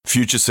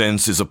Future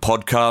Sense is a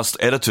podcast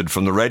edited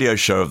from the radio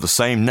show of the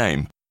same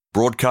name,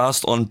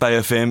 broadcast on Bay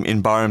FM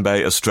in Byron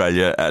Bay,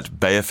 Australia at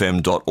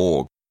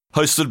bayfm.org.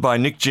 Hosted by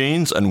Nick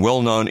Jeans and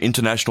well-known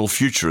international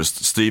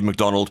futurist Steve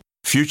McDonald,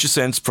 Future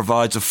Sense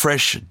provides a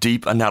fresh,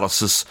 deep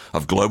analysis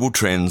of global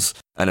trends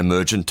and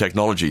emergent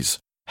technologies.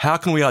 How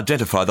can we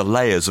identify the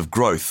layers of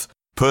growth,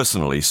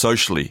 personally,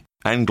 socially,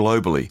 and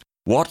globally?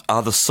 What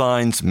are the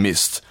signs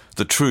missed,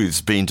 the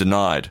truths being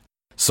denied?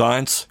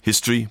 Science,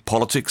 history,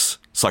 politics,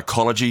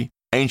 psychology,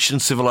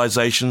 ancient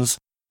civilizations,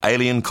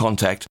 alien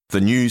contact, the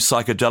new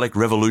psychedelic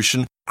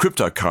revolution,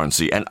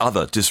 cryptocurrency and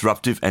other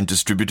disruptive and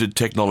distributed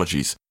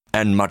technologies,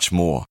 and much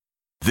more.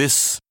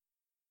 This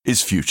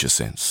is Future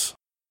Sense.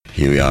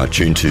 Here we are,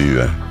 tuned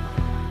to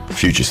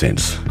Future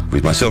Sense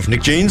with myself,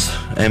 Nick Jeans,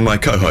 and my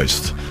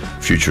co-host,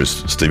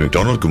 futurist Steve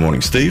McDonald. Good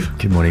morning, Steve.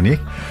 Good morning, Nick.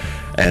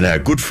 And our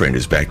good friend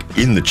is back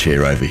in the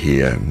chair over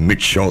here,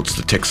 Mitch Schultz,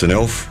 the Texan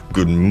elf.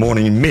 Good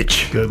morning,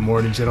 Mitch. Good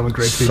morning, gentlemen.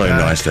 Great to be back. So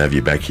nice to have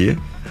you back here.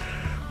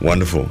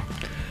 Wonderful.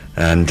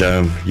 And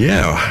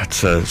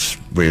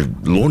we're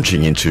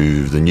launching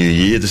into the new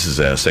year. This is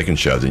our second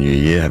show of the new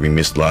year, having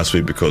missed last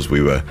week because we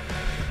were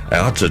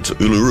out at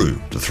Uluru,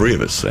 the three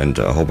of us, and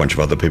a whole bunch of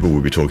other people.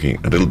 We'll be talking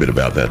a little bit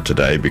about that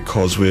today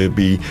because we'll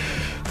be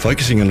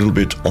focusing a little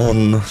bit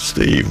on,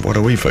 Steve, what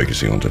are we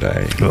focusing on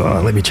today?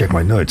 Let me check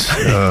my notes.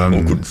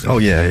 It's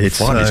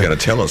Finally, he's going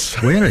to tell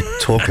us. We're going to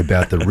talk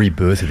about the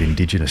rebirth of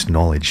Indigenous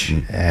knowledge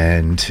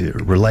and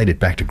relate it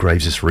back to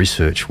Graves'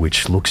 research,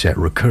 which looks at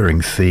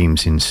recurring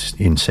themes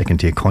in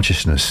second-tier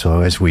consciousness.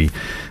 So as we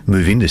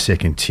move into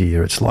second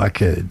tier, it's like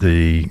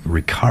the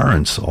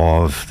recurrence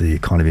of the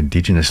kind of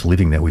Indigenous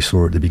living that we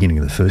saw at the beginning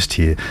of the first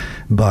tier,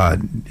 but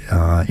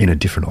in a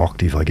different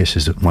octave, I guess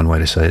is one way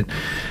to say it.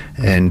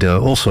 And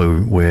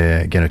also,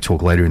 we're going to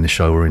talk later in the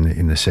show or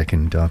in the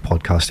second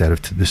podcast out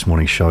of this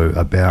morning's show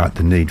about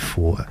the need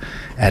for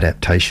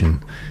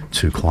adaptation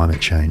to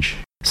climate change.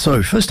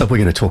 So first up, we're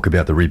going to talk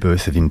about the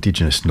rebirth of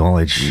Indigenous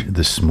knowledge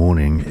this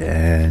morning.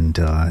 And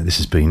this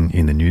has been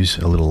in the news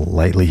a little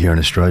lately here in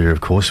Australia,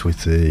 of course,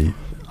 with the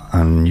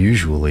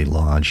unusually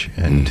large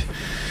and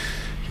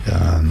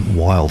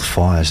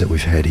wildfires that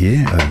we've had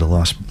here over the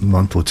last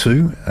month or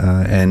two,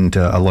 and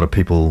a lot of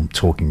people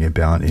talking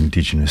about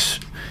Indigenous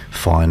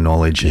fire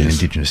knowledge and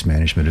Indigenous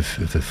management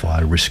of the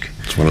fire risk.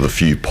 It's one of the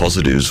few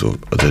positives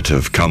that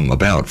have come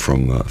about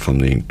from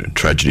the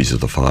tragedies of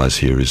the fires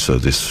here is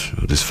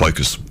this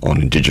focus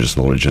on Indigenous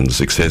knowledge and the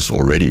success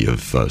already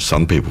of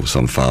some people,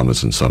 some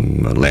farmers and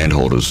some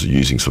landholders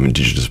using some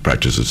Indigenous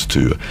practices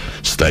to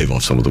stave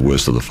off some of the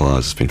worst of the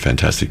fires. It's been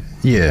fantastic.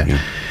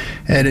 Yeah.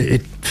 And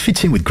it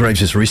fits in with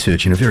Graves'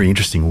 research in a very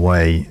interesting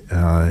way.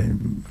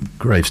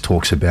 Graves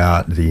talks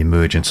about the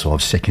emergence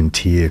of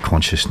second-tier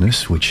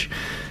consciousness, which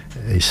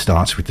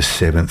starts with the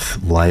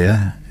seventh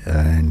layer,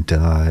 and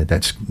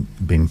that's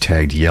been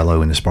tagged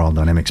yellow in the Spiral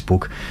Dynamics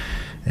book,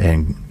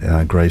 and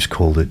Graves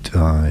called it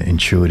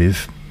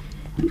intuitive.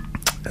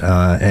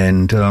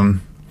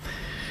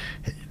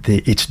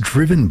 It's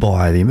driven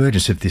by the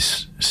emergence of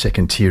this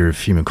second tier of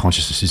human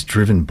consciousness is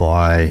driven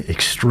by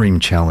extreme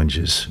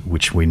challenges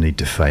which we need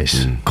to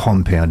face,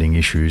 compounding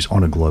issues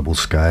on a global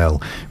scale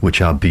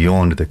which are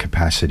beyond the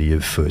capacity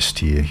of first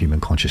tier human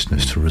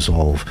consciousness to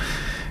resolve.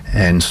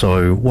 And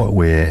so what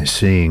we're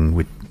seeing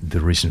with the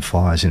recent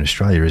fires in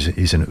Australia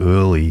is an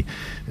early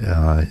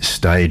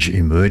stage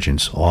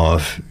emergence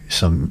of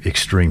some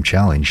extreme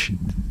challenge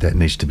that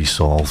needs to be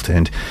solved.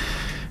 And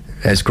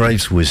as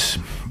Graves was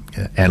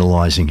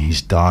analysing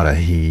his data,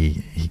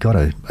 he got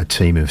a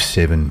team of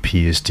 7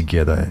 peers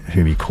together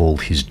whom he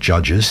called his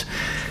judges,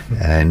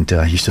 and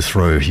he used to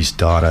throw his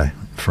data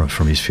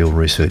from his field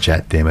research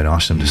at them and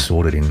ask them to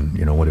sort it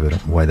in whatever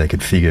way they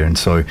could figure. And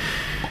so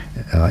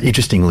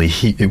interestingly,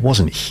 it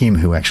wasn't him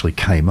who actually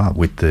came up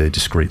with the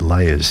discrete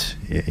layers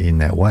in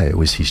that way. It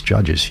was his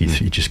judges.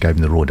 He just gave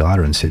them the raw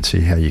data and said,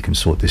 see how you can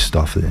sort this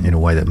stuff in a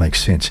way that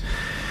makes sense.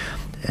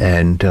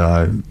 And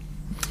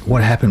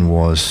what happened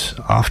was,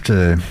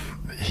 after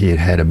he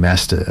had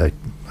amassed a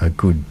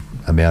good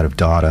amount of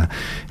data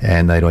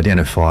and they'd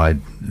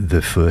identified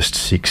the first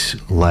 6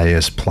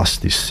 layers plus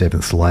this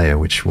 7th layer,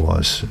 which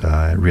was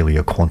really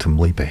a quantum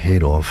leap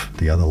ahead of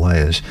the other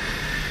layers.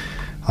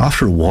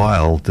 After a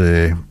while,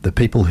 the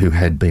people who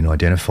had been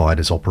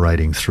identified as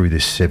operating through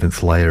this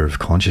 7th layer of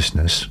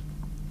consciousness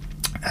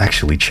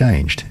actually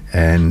changed,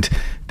 and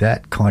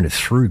that kind of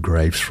threw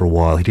Graves for a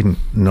while. He didn't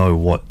know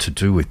what to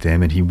do with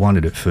them, and he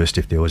wondered at first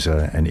if there was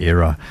an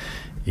error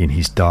in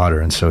his data,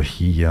 and so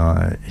he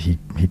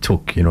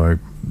took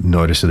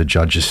notice of the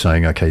judges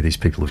saying, okay, these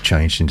people have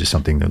changed into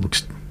something that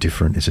looks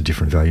different. It's a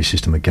different value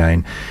system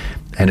again.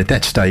 And at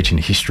that stage in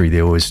history,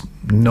 there was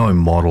no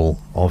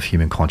model of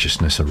human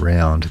consciousness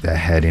around that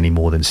had any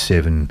more than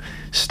 7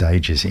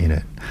 stages in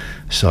it.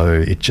 So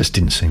it just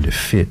didn't seem to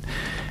fit.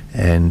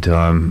 And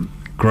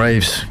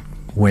Graves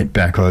went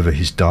back over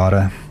his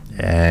data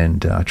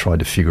and tried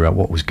to figure out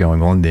what was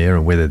going on there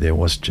and whether there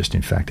was just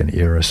in fact an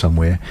error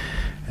somewhere.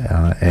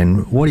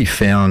 And what he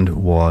found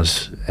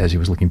was, as he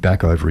was looking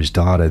back over his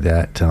data,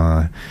 that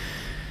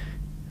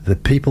the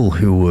people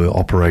who were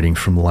operating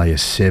from layer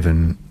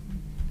 7,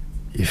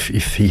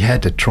 if he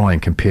had to try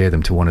and compare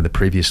them to one of the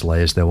previous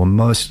layers, they were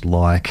most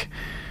like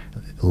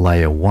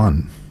layer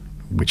 1,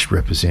 which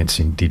represents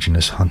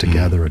indigenous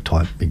hunter-gatherer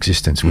type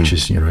existence, which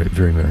is, very,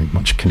 very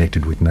much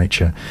connected with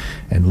nature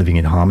and living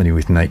in harmony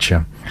with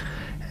nature.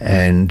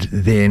 And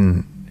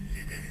then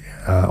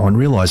on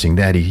realising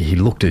that, he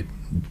looked at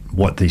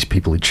what these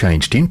people had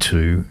changed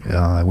into,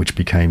 which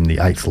became the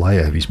 8th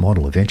layer of his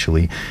model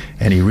eventually,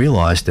 and he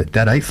realised that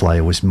 8th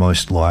layer was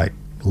most like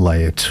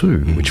layer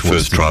 2, which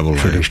was the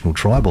traditional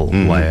tribal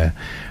layer.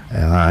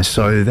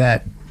 So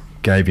that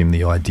gave him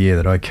the idea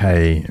that,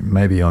 okay,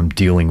 maybe I'm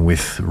dealing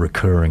with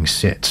recurring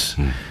sets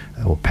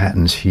or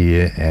patterns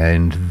here,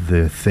 and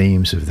the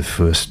themes of the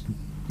first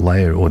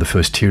layer, or the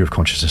first tier of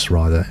consciousness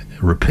rather,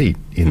 repeat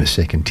in the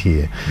second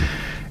tier.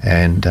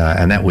 And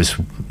that was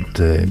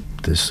the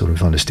sort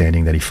of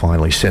understanding that he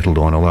finally settled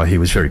on, although he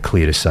was very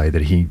clear to say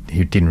that he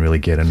didn't really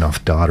get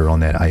enough data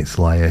on that 8th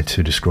layer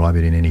to describe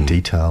it in any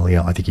detail.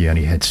 I think he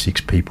only had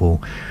 6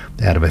 people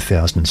out of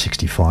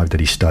 1,065 that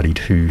he studied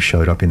who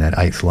showed up in that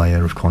 8th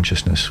layer of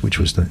consciousness, which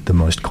was the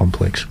most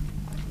complex.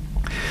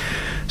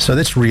 So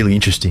that's really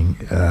interesting.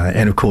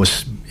 And of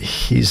course,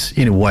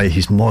 in a way,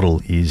 his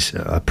model is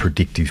a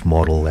predictive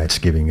model that's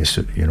giving us,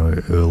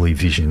 early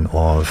vision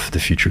of the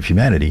future of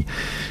humanity,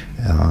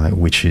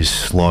 which is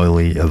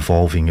slowly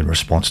evolving in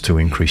response to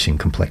increasing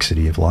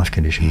complexity of life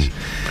conditions.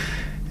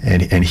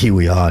 And here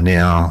we are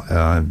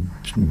now,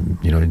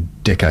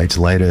 decades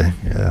later,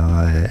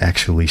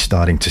 actually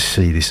starting to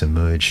see this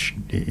emerge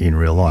in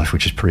real life,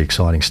 which is pretty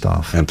exciting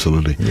stuff.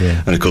 Absolutely.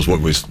 Yeah. And of course,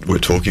 what we're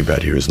talking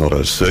about here is not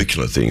a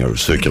circular thing or a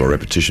circular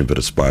repetition, but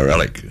a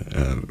spiralic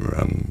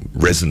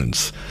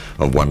resonance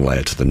of one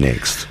layer to the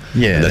next.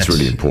 Yeah, and that's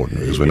really important,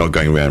 because we're not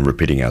going around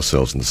repeating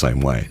ourselves in the same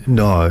way.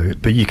 No,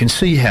 but you can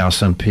see how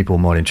some people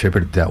might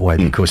interpret it that way,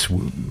 because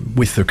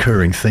with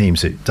recurring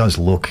themes, it does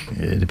look,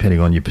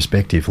 depending on your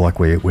perspective, like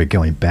we're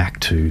going back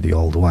to the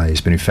old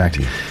ways. But in fact,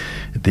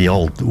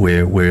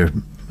 we're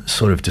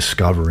sort of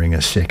discovering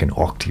a second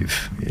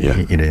octave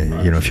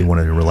if you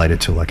wanted to relate it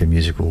to like a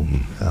musical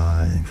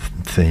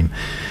theme.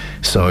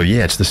 So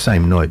it's the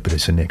same note, but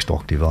it's the next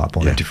octave up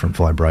on a different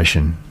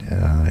vibration.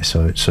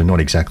 So not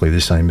exactly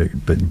the same,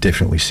 but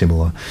definitely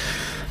similar.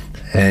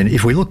 And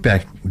if we look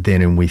back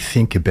then and we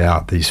think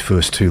about these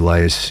first 2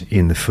 layers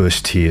in the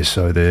first tier,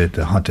 so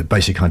the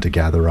basic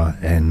hunter-gatherer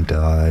and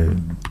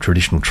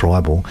traditional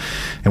tribal,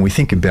 and we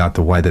think about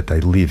the way that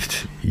they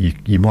lived,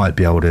 you might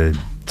be able to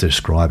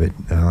describe it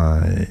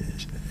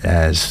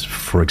as,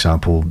 for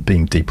example,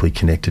 being deeply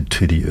connected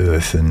to the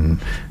earth and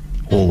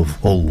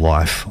all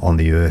life on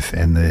the earth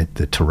and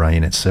the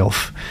terrain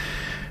itself.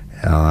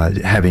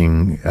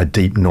 Having a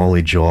deep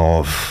knowledge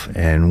of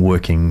and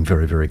working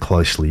very, very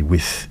closely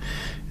with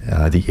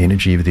the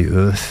energy of the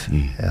earth,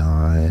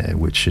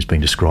 which has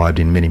been described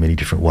in many, many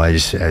different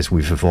ways as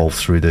we've evolved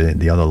through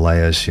the other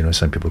layers.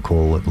 Some people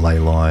call it ley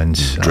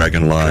lines,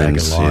 dragon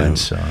lines,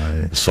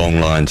 song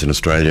lines in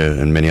Australia,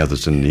 and many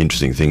others. And the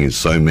interesting thing is,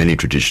 so many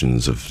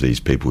traditions of these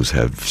peoples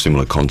have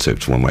similar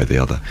concepts one way or the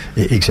other.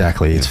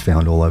 Exactly, it's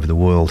found all over the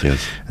world.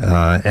 Yes.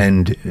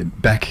 And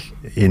back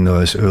in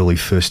those early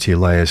first tier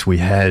layers, we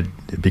had,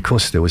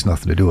 because there was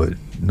nothing to do at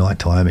night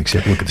time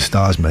except look at the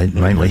stars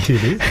mainly. No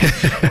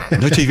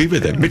TV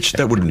with that. Mitch,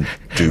 that wouldn't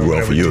do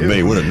well for you and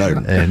me, would it? No,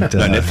 no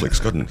Netflix,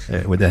 couldn't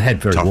it? Well, they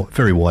had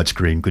very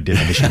widescreen, good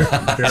definition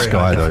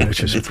sky though,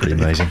 which is pretty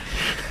amazing.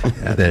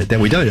 That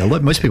we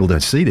don't. Most people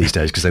don't see these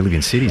days because they live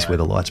in cities where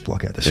the lights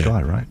block out the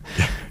sky, right?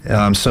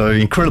 Yeah. So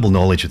incredible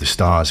knowledge of the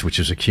stars, which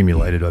has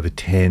accumulated over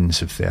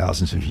tens of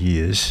thousands of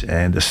years,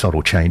 and the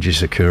subtle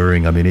changes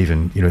occurring. I mean,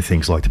 even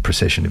things like the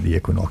precession of the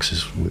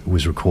equinoxes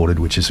was recorded,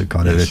 which is a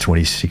kind of a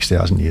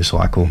 26,000 year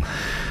cycle.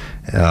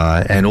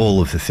 And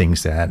all of the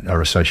things that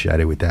are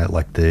associated with that,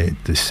 like the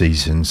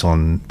seasons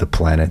on the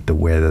planet, the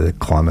weather, the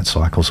climate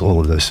cycles, all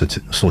of those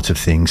sorts of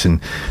things. And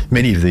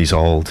many of these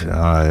old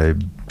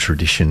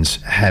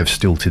traditions have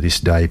still to this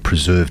day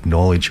preserved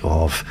knowledge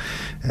of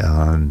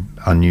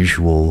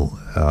unusual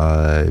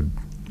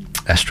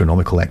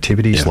astronomical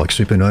activities like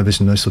supernovas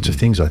and those sorts of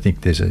things. I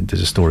think there's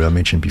a story I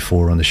mentioned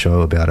before on the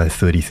show about a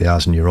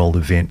 30,000-year-old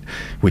event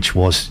which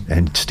was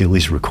and still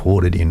is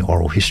recorded in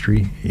oral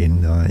history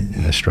in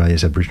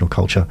Australia's Aboriginal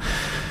culture.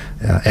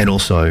 And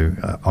also,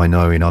 I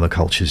know in other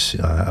cultures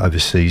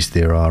overseas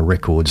there are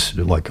records,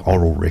 like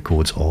oral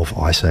records of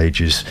ice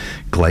ages,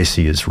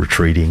 glaciers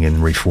retreating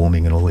and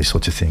reforming and all these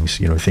sorts of things,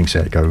 things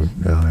that go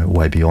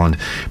way beyond.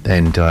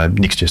 And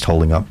Nick's just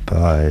holding up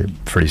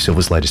Freddie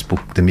Silver's latest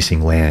book, The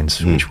Missing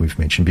Lands, which we've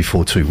mentioned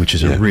before too, which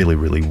is a really,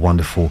 really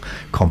wonderful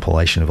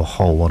compilation of a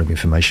whole lot of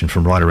information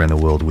from right around the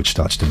world, which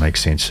starts to make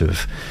sense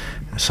of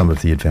some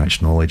of the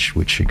advanced knowledge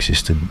which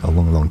existed a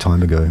long, long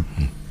time ago.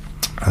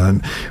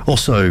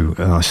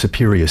 Also,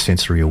 superior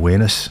sensory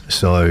awareness,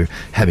 so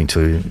having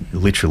to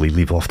literally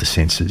live off the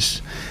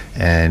senses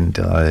and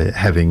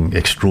having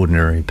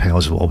extraordinary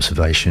powers of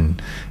observation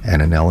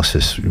and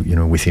analysis,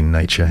 within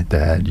nature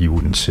that you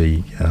wouldn't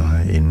see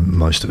in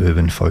most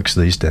urban folks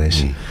these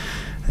days.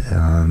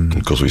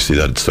 Of course, we see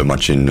that so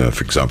much in,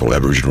 for example,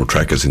 Aboriginal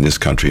trackers in this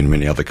country and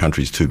many other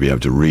countries to be able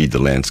to read the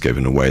landscape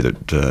in a way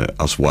that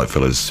us white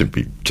fellas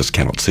simply just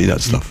cannot see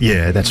that stuff.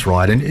 Yeah, that's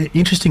right. And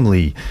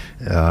interestingly,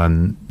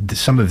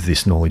 some of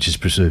this knowledge is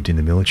preserved in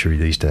the military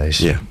these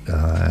days. Yeah.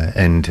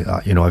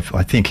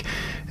 I think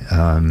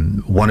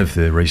one of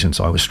the reasons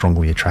I was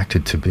strongly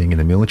attracted to being in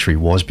the military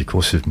was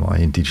because of my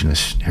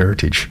Indigenous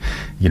heritage.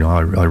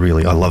 I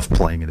love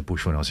playing in the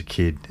bush when I was a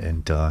kid,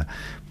 and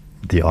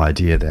the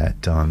idea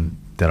that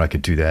I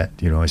could do that,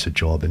 as a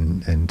job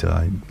and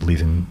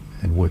live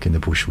and work in the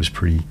bush was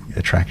pretty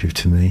attractive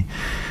to me.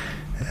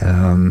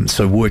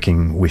 So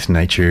working with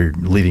nature,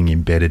 living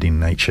embedded in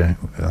nature,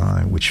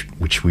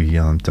 which we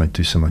don't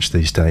do so much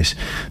these days,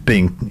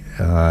 being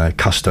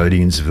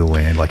custodians of the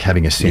land, like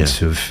having a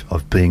sense of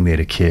being there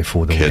to care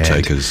for the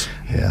caretakers.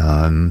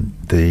 Land.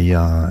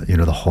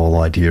 The whole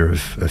idea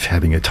of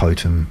having a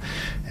totem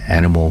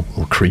animal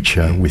or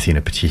creature within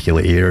a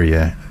particular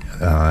area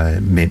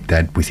meant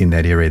that within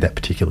that area, that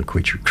particular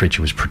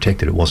creature was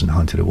protected. It wasn't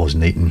hunted, it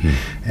wasn't eaten.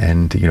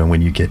 And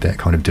when you get that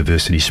kind of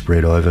diversity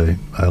spread over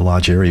a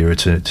large area,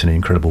 it's an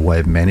incredible way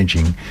of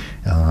managing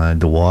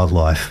the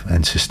wildlife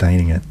and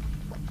sustaining it,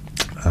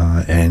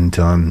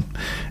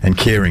 and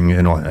caring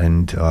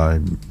and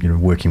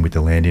working with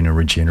the land in a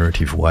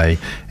regenerative way.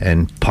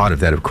 And part of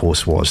that, of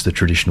course, was the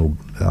traditional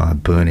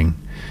burning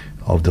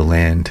of the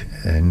land,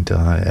 and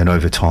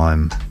over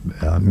time,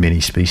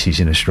 many species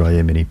in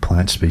Australia, many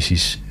plant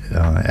species,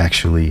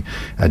 actually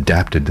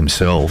adapted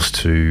themselves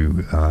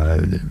to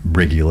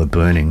regular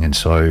burning, and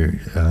so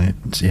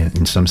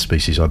in some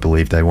species, I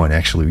believe they won't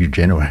actually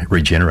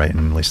regenerate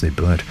unless they're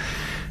burnt.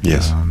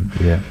 Yes.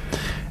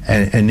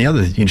 And the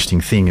other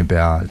interesting thing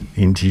about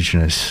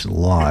Indigenous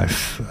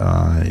life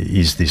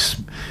is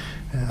this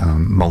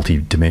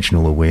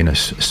multi-dimensional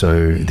awareness,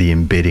 so the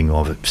embedding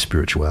of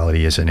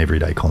spirituality as an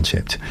everyday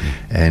concept,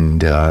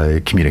 and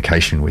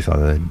communication with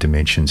other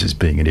dimensions as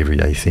being an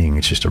everyday thing.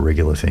 It's just a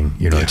regular thing,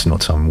 It's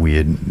not some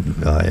weird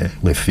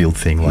left field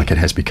thing like it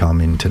has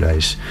become in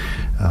today's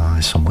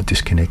somewhat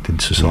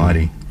disconnected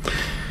society.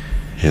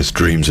 Yes,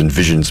 dreams and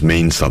visions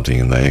mean something,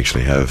 and they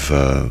actually have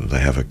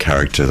a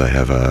character. They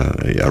have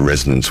a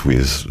resonance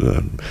with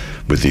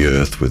the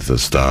earth, with the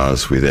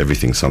stars, with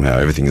everything. Somehow,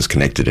 everything is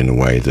connected in a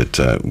way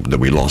that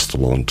we lost a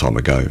long time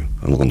ago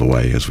along the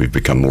way as we've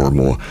become more and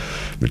more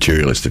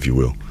materialist, if you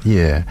will.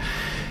 Yeah.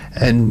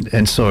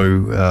 And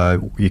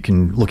so you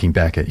can, looking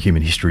back at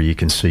human history, you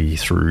can see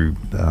through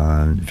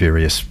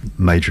various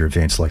major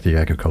events like the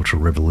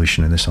agricultural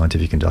revolution and the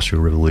scientific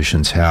industrial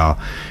revolutions how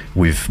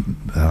we've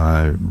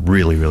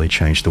really, really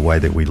changed the way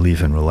that we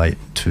live and relate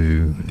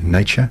to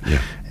nature.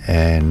 Yeah.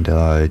 And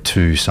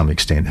to some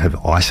extent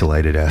have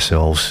isolated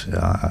ourselves,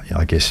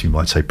 I guess you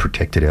might say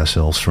protected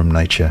ourselves from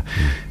nature,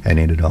 and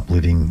ended up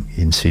living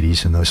in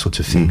cities and those sorts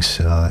of things,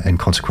 and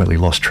consequently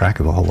lost track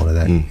of a whole lot of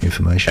that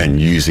information.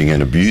 And using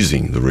and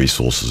abusing the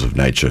resources of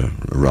nature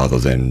rather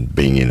than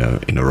being in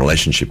a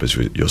relationship, as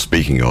you're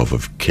speaking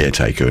of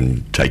caretaker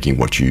and taking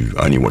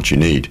only what you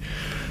need.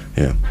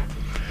 Yeah.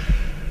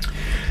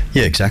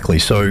 Yeah, exactly.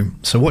 So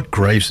what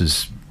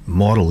Graves's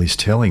model is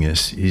telling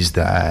us is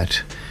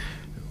that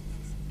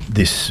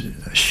this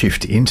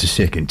shift into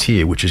second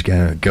tier, which is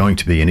going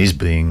to be and is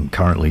being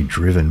currently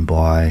driven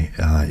by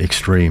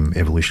extreme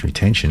evolutionary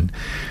tension,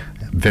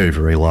 very,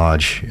 very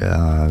large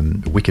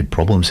wicked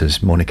problems,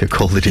 as Monica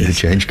called it in the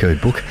Change Code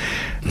book.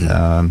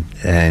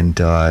 And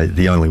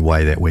the only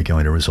way that we're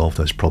going to resolve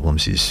those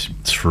problems is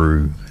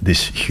through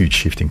this huge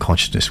shift in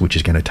consciousness, which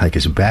is going to take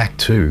us back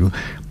to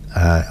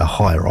a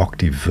higher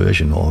octave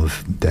version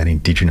of that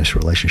Indigenous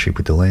relationship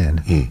with the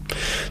land.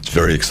 It's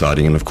very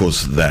exciting, and of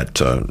course that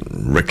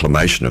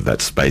reclamation of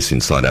that space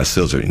inside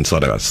ourselves, or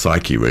inside our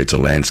psyche, where it's a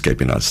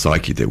landscape in our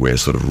psyche that we're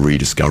sort of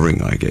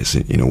rediscovering, I guess,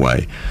 in a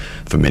way,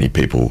 for many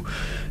people,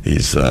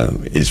 is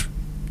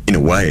in a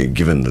way,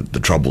 given the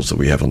troubles that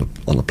we have on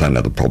the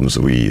planet, the problems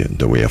that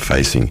we are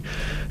facing,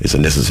 is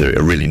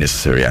a really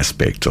necessary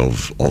aspect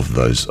of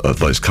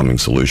those coming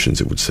solutions,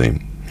 it would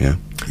seem.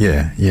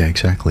 Yeah,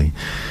 exactly.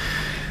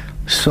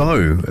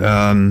 So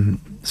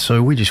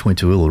we just went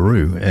to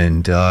Uluru,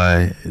 and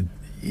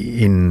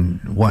in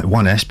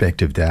one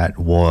aspect of that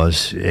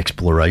was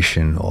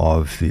exploration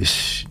of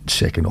this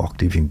second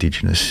octave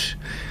Indigenous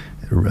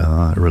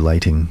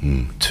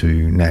relating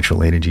to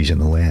natural energies in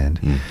the land.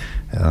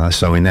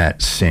 So in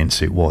that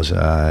sense, it was,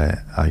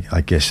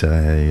 I guess,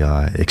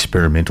 a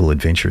experimental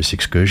adventurous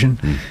excursion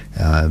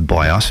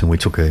by us, and we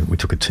took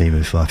a team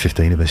of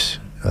 15 of us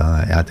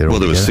out there. Well,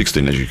 there was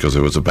 16 because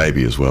there was a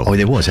baby as well. Oh,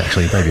 there was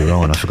actually baby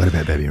Rowan. I forgot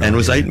about baby Rowan. And it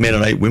was 8 men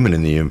and 8 women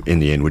in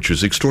the end, which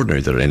was extraordinary.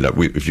 That it ended up,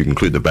 if you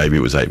include the baby,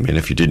 it was 8 men.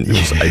 If you didn't, it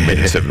was 8 men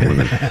and 7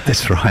 women.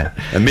 That's right.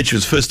 And Mitch, it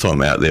was first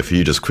time out there for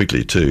you, just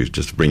quickly too,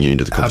 just to bring you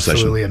into the conversation.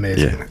 Absolutely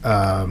amazing.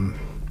 Yeah.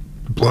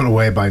 Blown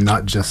away by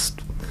not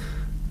just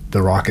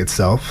the rock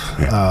itself,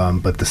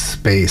 but the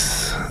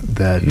space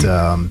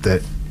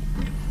that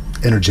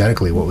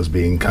energetically what was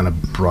being kind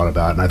of brought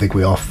about, and I think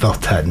we all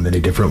felt that in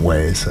many different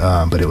ways,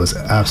 but it was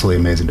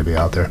absolutely amazing to be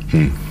out there.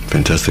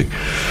 Fantastic.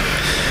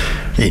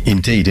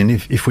 Indeed, and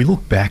if we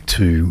look back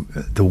to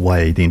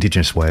the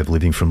Indigenous way of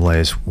living from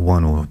layers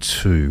 1 or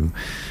 2,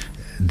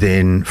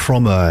 then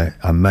from a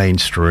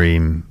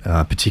mainstream,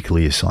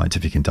 particularly a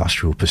scientific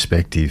industrial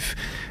perspective,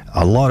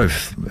 a lot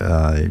of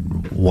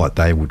what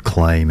they would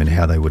claim and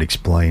how they would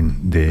explain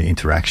their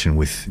interaction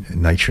with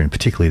nature, and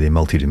particularly their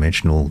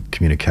multidimensional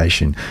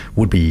communication,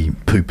 would be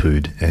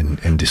poo-pooed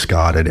and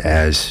discarded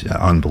as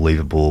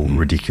unbelievable,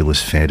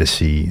 ridiculous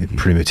fantasy,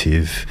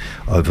 primitive,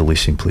 overly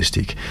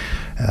simplistic.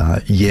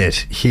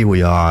 Yet here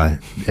we are,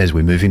 as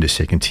we move into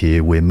second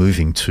tier, we're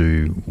moving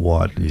to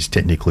what is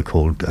technically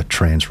called a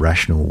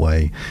trans-rational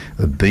way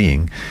of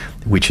being,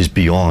 which is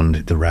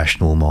beyond the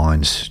rational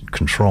mind's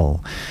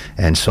control.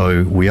 And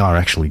so we are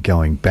actually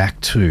going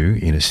back to,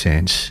 in a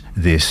sense,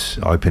 this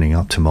opening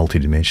up to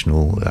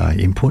multidimensional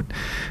input,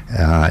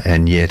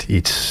 and yet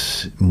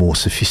it's more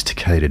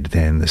sophisticated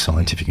than the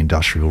scientific,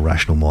 industrial,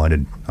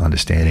 rational-minded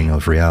understanding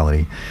of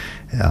reality.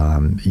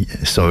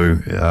 This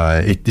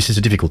is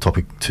a difficult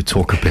topic to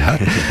talk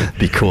about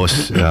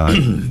because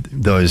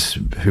those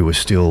who are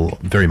still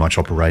very much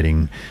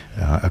operating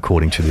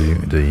according to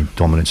the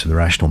dominance of the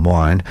rational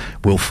mind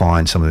will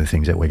find some of the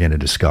things that we're going to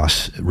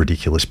discuss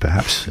ridiculous,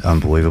 perhaps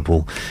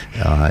unbelievable,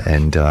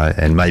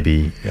 and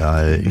maybe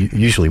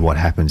usually what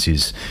happens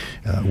is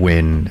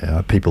when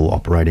people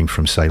operating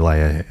from, say,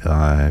 layer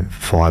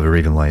 5 or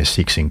even layer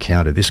 6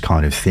 encounter this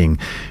kind of thing,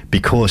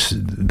 because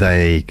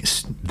they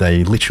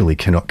literally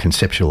cannot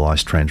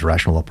conceptualize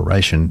transrational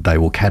operation, they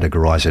will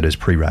categorize it as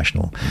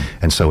pre-rational,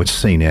 and so it's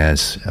seen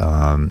as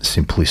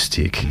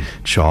simplistic,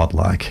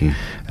 childlike.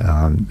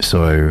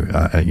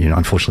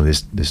 Unfortunately,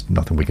 there's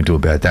nothing we can do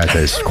about that.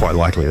 There's quite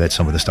likely that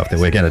some of the stuff that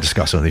we're going to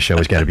discuss on this show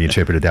is going to be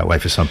interpreted that way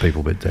for some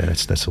people, but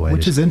that's the way it is.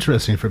 Which is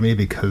interesting for me,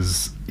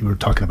 because you were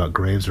talking about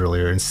graves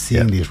earlier and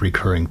seeing these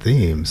recurring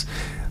themes,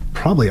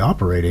 probably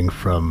operating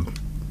from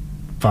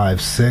 5,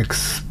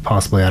 6,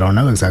 possibly, I don't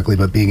know exactly,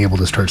 but being able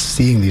to start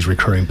seeing these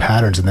recurring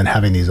patterns and then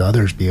having these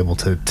others be able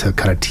to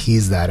kind of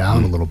tease that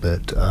out a little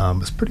bit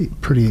is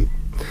pretty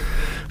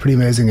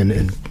amazing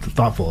and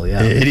thoughtful.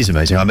 Yeah, it is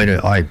amazing. I mean,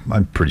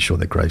 I'm pretty sure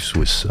that Graves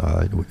was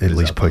at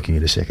least poking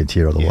at a second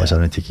tier. Otherwise, I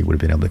don't think he would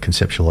have been able to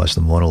conceptualize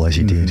the model as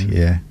he did.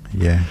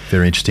 Yeah,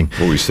 very interesting.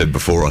 Well, we said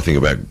before, I think,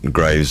 about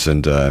Graves,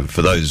 and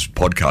for those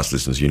podcast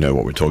listeners, you know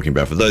what we're talking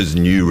about. For those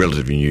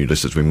relatively new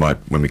listeners, we might,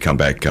 when we come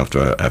back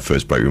after our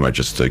first break, we might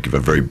just give a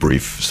very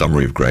brief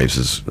summary of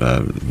Graves's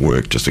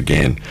work just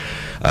again.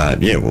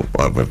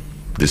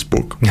 This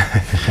book.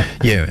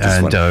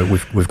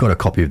 We've got a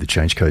copy of the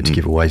change code to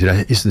give away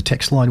today. Is the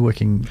text line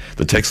working?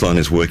 The text line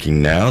is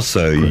working now,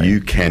 so great.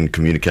 You can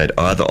communicate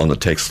either on the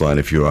text line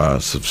if you are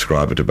a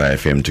subscriber to Bay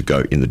FM to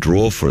go in the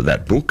draw for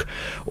that book,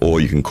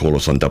 or you can call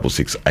us on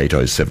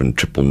 66807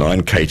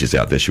 999. Kate is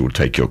out there, she will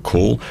take your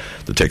call.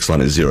 The text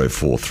line is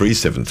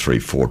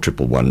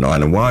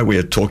 0437341119. And why we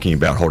are talking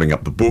about holding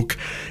up the book,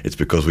 it's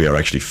because we are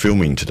actually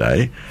filming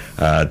today.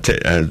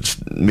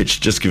 Mitch,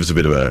 just give us a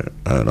bit of an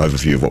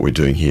overview of what we're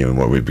doing here and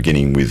what we're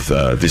beginning with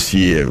this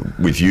year,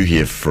 with you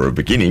here for a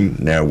beginning,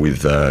 now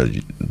with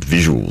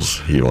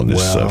visuals here on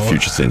this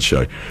Future Sense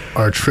show.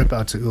 Our trip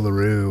out to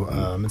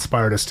Uluru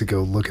inspired us to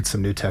go look at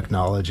some new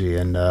technology,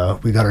 and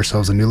we got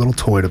ourselves a new little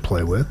toy to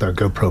play with, our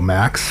GoPro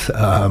Max,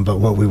 but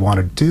what we want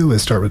to do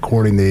is start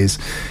recording these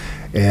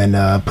and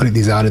putting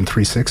these out in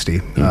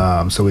 360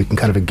 so we can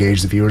kind of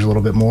engage the viewers a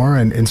little bit more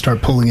and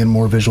start pulling in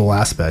more visual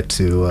aspect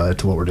to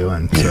what we're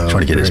doing. So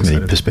trying to get as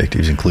many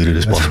perspectives included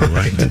as possible.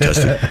 Right?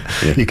 Fantastic.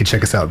 Yeah. You can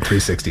check us out in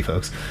 360,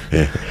 folks.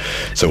 Yeah.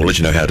 So we'll let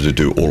you know how to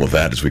do all of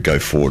that as we go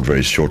forward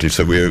very shortly.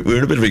 So we're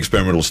in a bit of an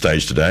experimental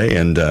stage today,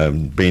 and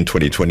being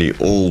 2020,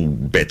 all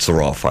bets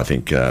are off. I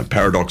think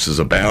paradoxes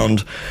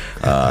abound.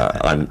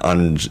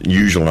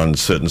 Unusual and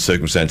uncertain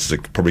circumstances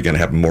are probably going to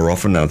happen more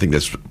often. I think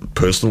that's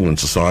personal and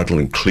societal,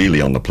 and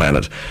clearly on the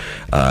planet,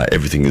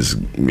 everything is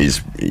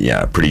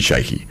pretty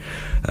shaky,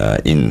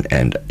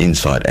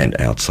 inside and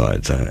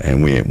outside,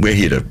 and we're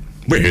here to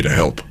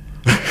help.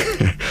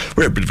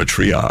 We're a bit of a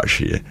triage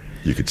here,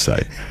 you could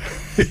say.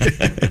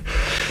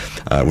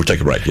 We'll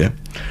take a break, yeah?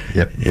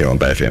 Yep. Here on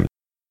Bay FM.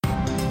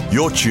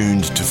 You're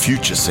tuned to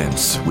Future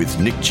Sense with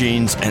Nick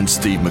Jeans and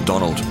Steve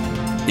McDonald.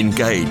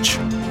 Engage,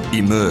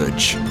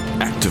 emerge,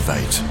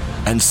 activate,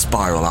 and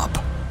spiral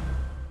up.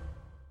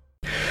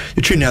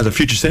 You're tuned now to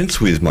Future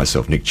Sense with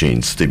myself, Nick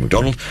Jeans, Steve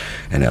McDonald,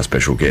 and our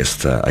special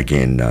guest,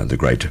 the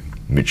great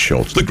Mitch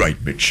Schultz. The great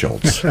Mitch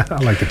Schultz. I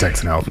like the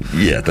Texan elf.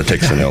 Yeah, the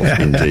Texan elf,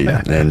 indeed.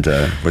 And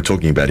we're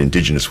talking about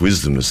Indigenous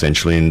wisdom,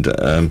 essentially, and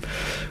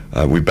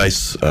we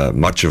base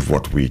much of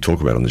what we talk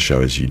about on the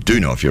show, as you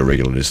do know if you're a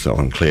regular listener,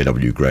 on Claire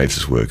W.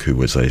 Graves' work, who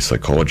was a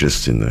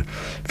psychologist in the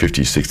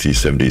 50s, 60s,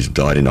 70s,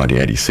 died in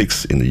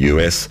 1986 in the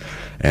US,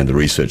 and the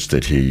research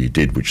that he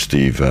did, which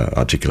Steve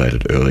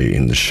articulated early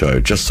in the show,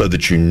 just so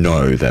that you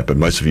know that. But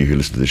most of you who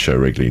listen to the show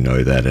regularly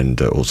know that,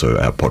 and also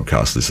our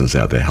podcast listeners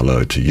out there,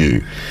 hello to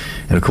you.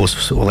 And of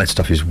course, all that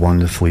stuff is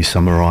wonderfully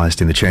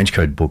summarised in the Change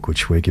Code book,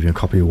 which we're giving a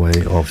copy away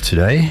of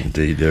today.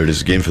 Indeed, there it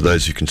is again for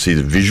those who can see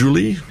it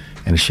visually.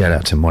 And a shout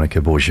out to Monica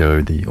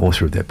Bourgeau, the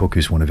author of that book,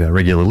 who's one of our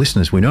regular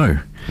listeners, we know.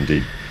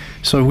 Indeed.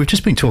 So we've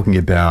just been talking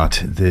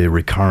about the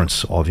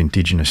recurrence of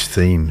Indigenous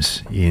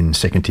themes in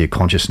second-tier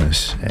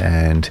consciousness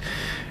and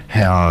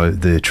how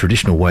the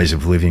traditional ways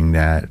of living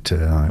that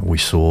we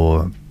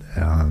saw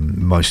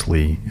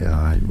mostly,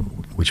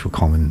 which were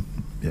common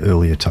at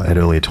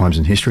earlier times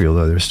in history,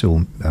 although there are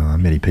still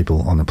many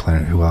people on the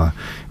planet who are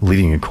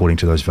living according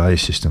to those value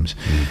systems.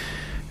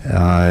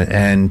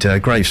 And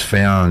Graves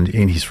found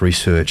in his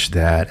research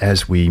that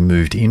as we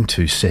moved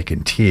into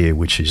second tier,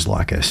 which is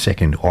like a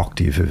second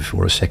octave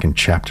or a second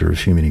chapter of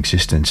human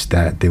existence,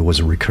 that there was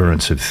a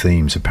recurrence of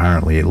themes,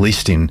 apparently, at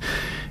least in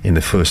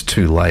the first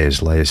two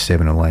layers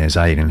 7 and layers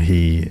 8. And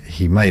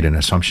he made an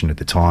assumption at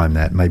the time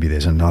that maybe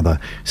there's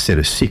another set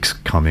of 6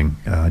 coming,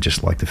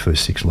 just like the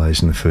first 6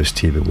 layers in the first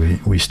tier,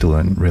 but we still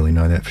don't really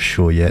know that for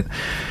sure yet.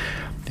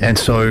 And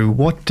so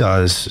what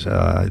does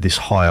this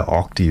higher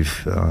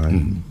octave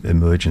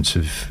emergence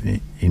of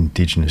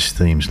Indigenous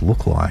themes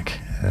look like?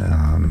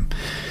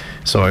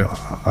 So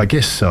I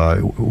guess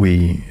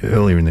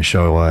earlier in the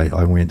show,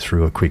 I went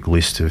through a quick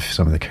list of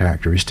some of the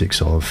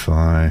characteristics of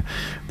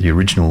the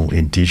original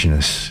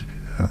Indigenous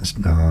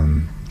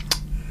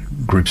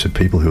groups of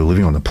people who are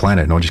living on the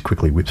planet, and I'll just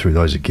quickly whip through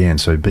those again.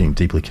 So being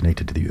deeply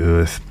connected to the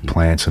earth,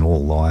 plants and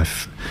all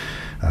life,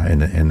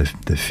 and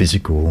the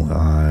physical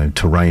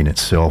terrain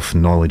itself,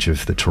 knowledge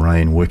of the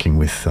terrain, working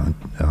with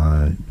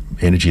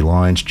energy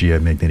lines,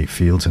 geomagnetic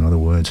fields, in other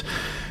words,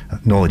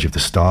 knowledge of the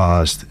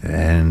stars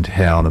and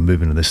how the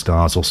movement of the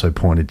stars also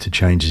pointed to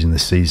changes in the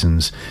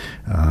seasons,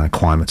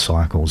 climate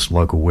cycles,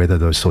 local weather,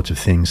 those sorts of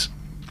things.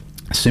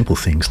 Simple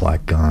things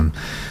like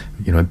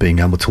being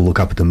able to look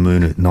up at the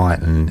moon at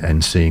night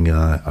and seeing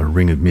a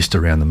ring of mist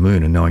around the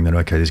moon and knowing that,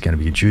 okay, there's going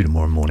to be a dew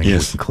tomorrow morning.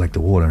 Yes. We can collect the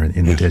water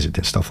in the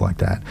desert, stuff like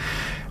that.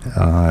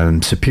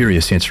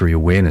 Superior sensory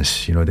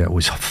awareness, that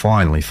was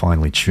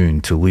finely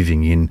tuned to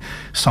living in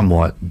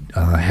somewhat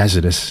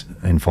hazardous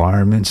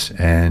environments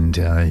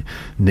and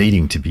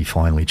needing to be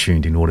finely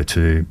tuned in order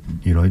to,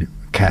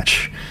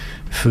 catch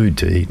food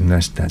to eat and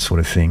that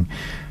sort of thing.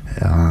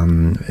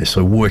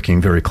 So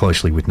working very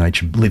closely with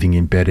nature, living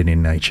embedded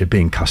in nature,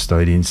 being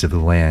custodians of the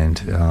land,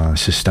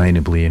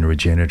 sustainably and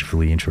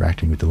regeneratively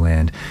interacting with the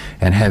land,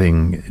 and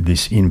having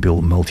this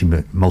inbuilt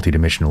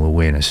multidimensional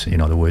awareness,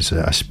 in other words,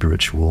 a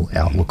spiritual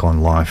outlook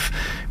on life,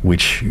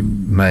 which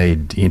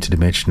made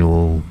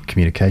interdimensional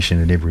communication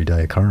an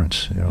everyday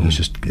occurrence. It was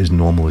just as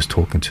normal as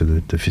talking to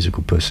the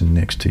physical person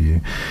next to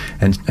you.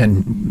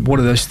 And what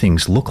do those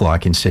things look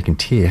like in second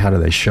tier? How do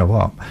they show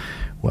up?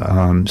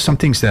 Some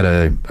things that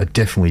are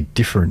definitely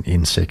different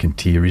in second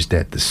tier is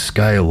that the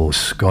scale or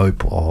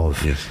scope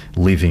of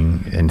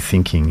living and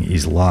thinking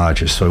is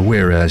larger. So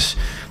whereas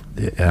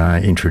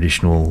in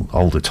traditional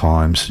older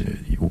times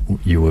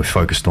you were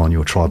focused on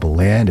your tribal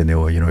land and there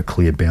were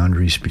clear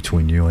boundaries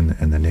between you and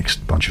the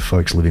next bunch of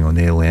folks living on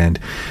their land,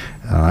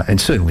 and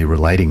certainly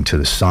relating to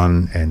the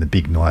sun and the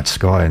big night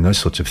sky and those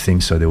sorts of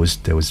things. So there was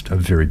a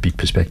very big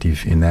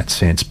perspective in that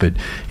sense. But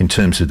in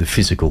terms of the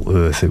physical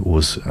earth, it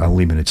was a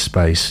limited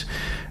space.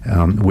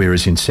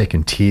 Whereas in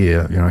second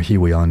tier, here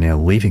we are now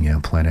leaving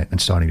our planet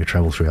and starting to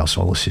travel through our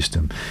solar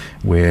system.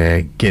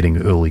 We're getting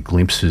early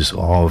glimpses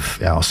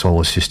of our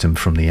solar system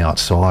from the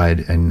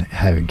outside and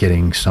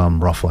getting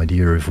some rough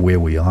idea of where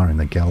we are in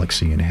the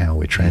galaxy and how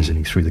we're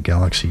transiting through the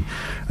galaxy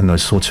and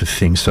those sorts of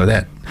things. So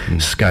that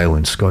scale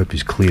and scope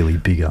is clearly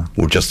bigger.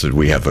 Well, just that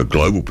we have a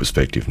global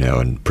perspective now,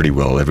 and pretty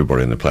well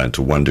everybody on the planet,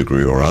 to one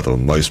degree or other,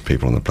 most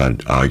people on the planet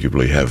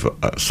arguably have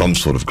some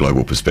sort of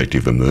global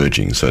perspective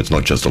emerging. So it's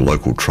not just a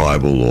local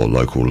tribal or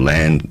local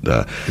land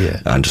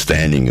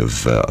understanding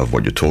of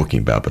what you're talking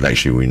about, but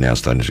actually we're now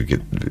starting to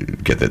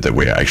get that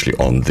we're actually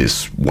on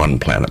this one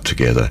planet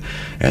together,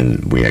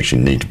 and we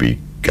actually need to be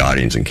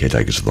guardians and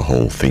caretakers of the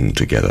whole thing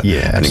together.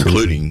 Yeah, and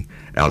absolutely. Including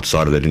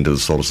outside of that into the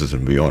solar system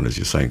and beyond, as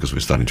you're saying, because we're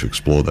starting to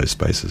explore those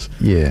spaces.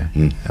 Yeah.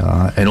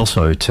 And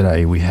also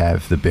today we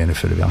have the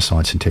benefit of our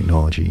science and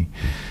technology.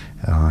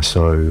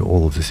 So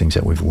all of the things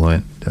that we've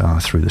learnt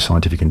through the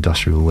scientific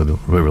industrial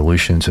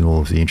revolutions and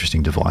all of the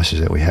interesting devices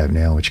that we have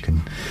now, which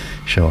can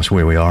show us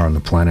where we are on the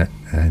planet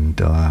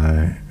and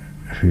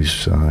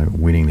who's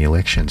winning the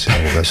elections,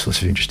 all those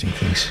sorts of interesting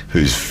things.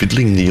 Who's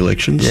fiddling the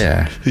elections?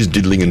 Yeah. Who's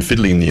diddling and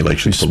fiddling the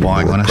elections? Who's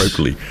spying on us?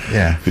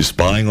 Yeah. Who's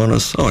spying on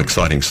us? Oh,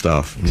 exciting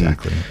stuff.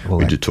 Exactly. Well,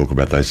 we did talk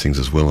about those things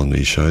as well on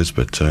these shows,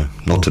 but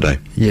not today.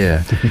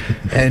 Yeah.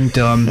 And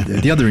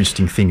the other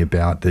interesting thing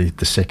about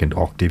the second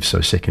octave,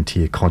 so second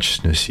tier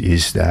consciousness,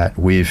 is that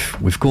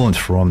we've gone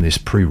from this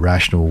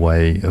pre-rational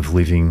way of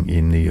living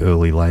in the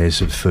early layers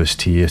of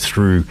first tier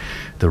through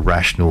the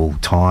rational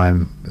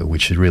time,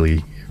 which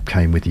really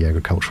came with the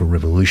agricultural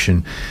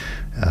revolution,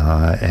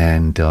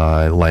 and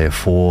layer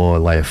 4,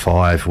 layer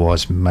 5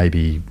 was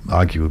maybe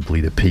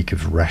arguably the peak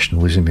of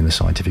rationalism in the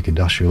scientific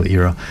industrial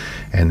era,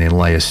 and then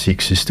layer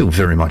 6 is still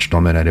very much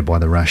dominated by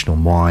the rational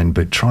mind,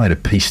 but trying to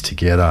piece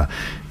together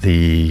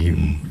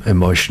the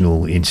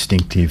emotional,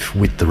 instinctive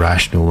with the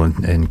rational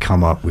and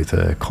come up with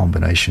a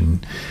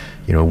combination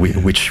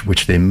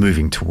which they're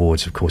moving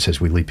towards. Of course,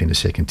 as we leap into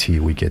second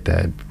tier, we get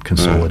that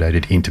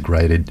consolidated,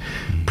 integrated,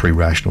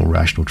 pre-rational,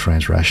 rational,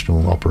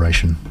 trans-rational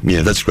operation.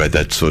 Yeah, that's great.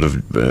 That sort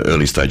of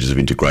early stages of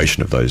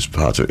integration of those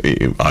parts are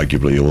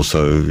arguably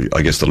also,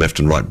 I guess, the left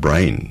and right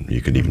brain.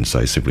 You could even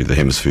say simply the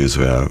hemispheres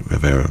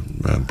of our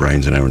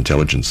brains and our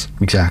intelligence.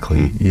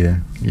 Exactly. Yeah.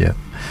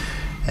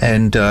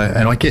 And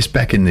I guess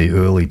back in the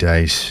early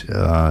days,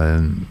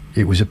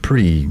 it was a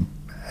pretty,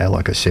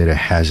 like I said, a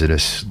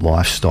hazardous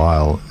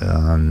lifestyle,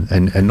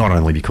 and not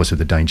only because of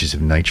the dangers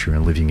of nature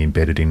and living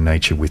embedded in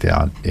nature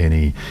without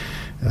any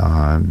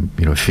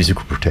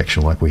physical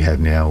protection like we have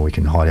now. We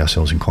can hide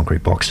ourselves in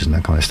concrete boxes and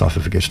that kind of stuff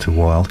if it gets too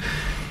wild.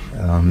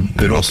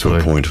 But also, to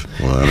a point.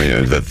 Well, I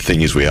mean, the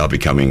thing is, we are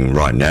becoming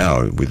right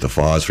now with the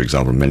fires, for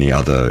example, and many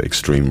other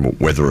extreme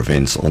weather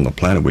events on the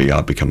planet. We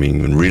are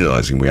becoming and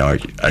realizing we are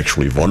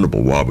actually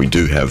vulnerable. While we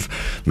do have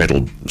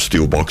metal,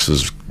 steel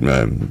boxes,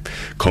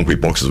 concrete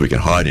boxes we can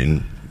hide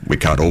in, we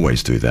can't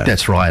always do that.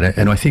 That's right,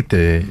 and I think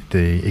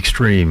the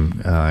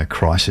extreme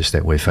crisis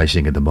that we're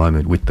facing at the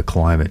moment with the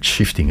climate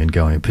shifting and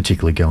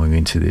particularly going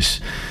into this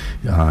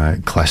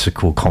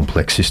classical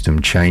complex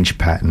system change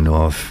pattern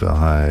of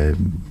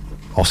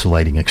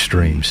oscillating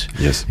extremes,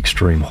 yes,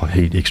 extreme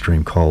heat,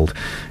 extreme cold.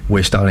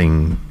 We're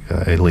starting,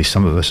 at least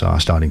some of us are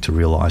starting to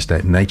realise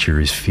that nature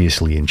is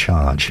fiercely in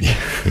charge.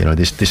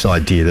 This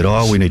idea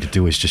that we need to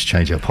do is just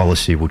change our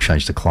policy, we'll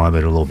change the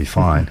climate, it'll all be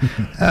fine.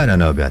 I don't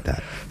know about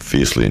that.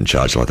 Fiercely in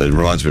charge like that. It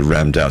reminds me of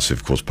Ram Dass, who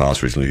of course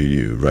passed recently, who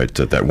you wrote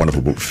that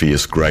wonderful book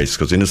Fierce Grace,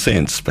 because in a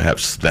sense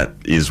perhaps that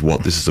is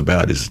what this is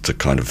about, is it's a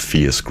kind of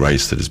fierce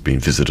grace that has been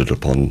visited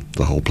upon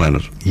the whole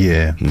planet.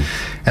 Yeah.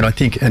 And I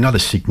think another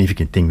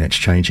significant thing that's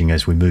changing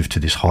as we move to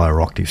this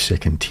higher octave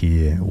second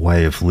tier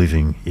way of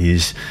living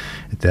is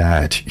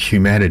that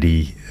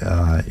humanity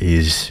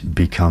is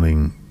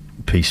becoming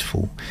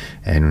peaceful,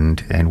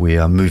 and we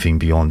are moving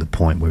beyond the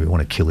point where we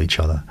want to kill each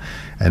other.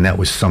 And that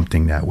was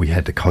something that we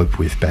had to cope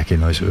with back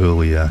in those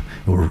earlier,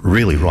 or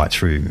really right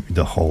through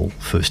the whole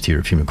first tier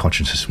of human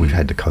consciousness. We've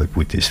had to cope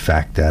with this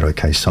fact that,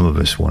 okay, some of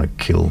us want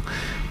to kill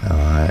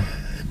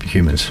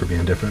humans for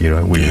being different.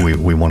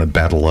 We want to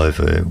battle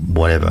over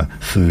whatever,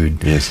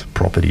 food, yes,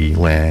 property,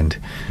 land,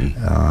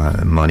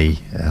 money,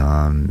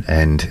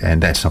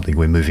 and that's something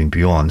we're moving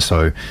beyond.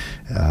 So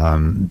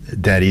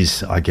that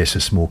is, I guess,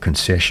 a small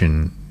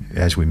concession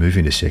as we move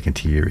into second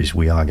tier, is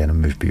we are going to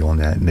move beyond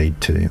that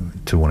need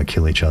to want to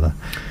kill each other.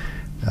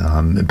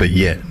 But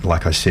yet,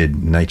 like I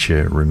said,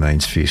 nature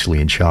remains fiercely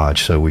in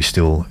charge, so we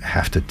still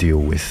have to deal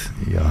with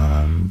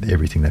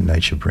everything that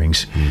nature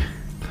brings.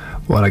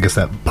 Well, and I guess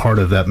that part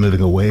of that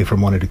moving away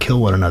from wanting to kill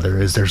one another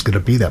is there's going to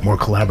be that more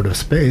collaborative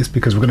space,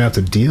 because we're going to have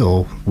to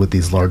deal with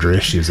these larger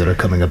issues that are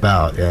coming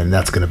about, and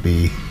that's going to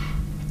be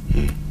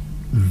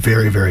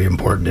very, very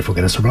important if we're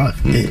going to survive.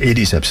 It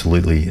is,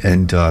 absolutely.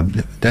 And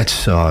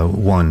that's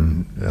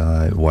one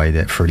way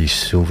that Freddie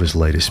Silver's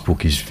latest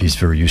book is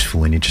very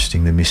useful and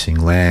interesting, The Missing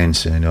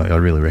Lands, and I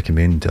really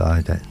recommend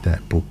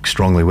that book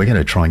strongly. We're going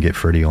to try and get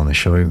Freddie on the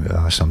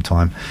show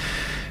sometime.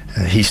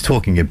 He's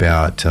talking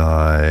about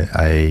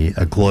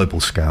a global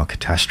scale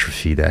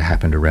catastrophe that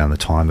happened around the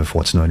time of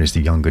what's known as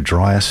the Younger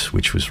Dryas,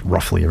 which was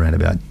roughly around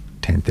about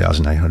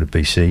 10,800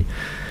 BC,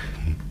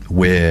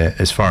 where,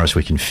 as far as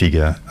we can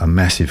figure, a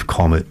massive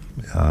comet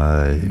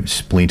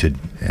splintered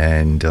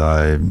and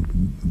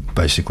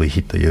basically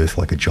hit the Earth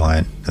like a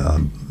giant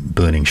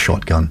burning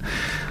shotgun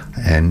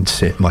and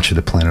set much of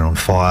the planet on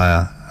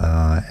fire,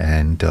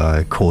 and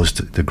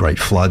caused the great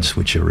floods,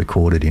 which are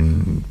recorded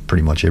in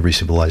pretty much every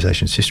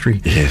civilization's history.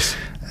 Yes.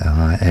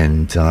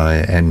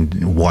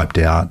 And wiped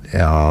out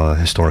our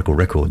historical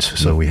records.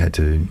 So we had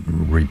to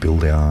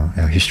rebuild our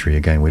history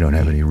again. We don't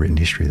have any written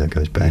history that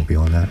goes back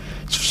beyond that.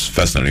 It's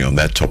fascinating on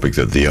that topic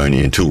that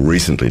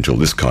until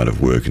this kind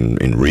of work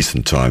in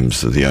recent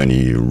times, the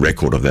only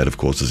record of that, of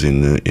course, is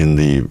in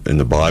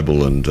the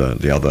Bible and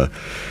the other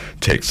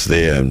texts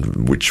there,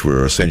 which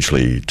were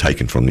essentially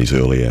taken from these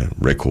earlier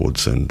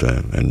records and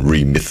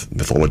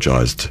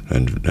re-mythologized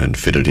and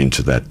fitted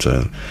into that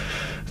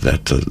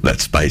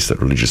space, that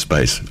religious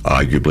space.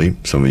 Arguably,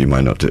 some of you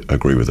may not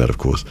agree with that, of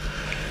course.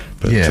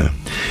 But, yeah.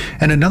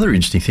 And another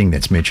interesting thing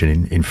that's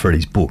mentioned in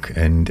Freddie's book,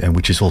 and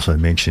which is also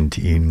mentioned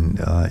in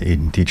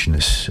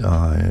Indigenous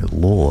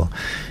law,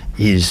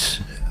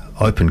 is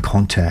open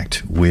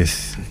contact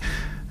with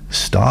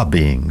star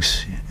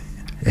beings,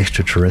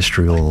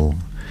 extraterrestrial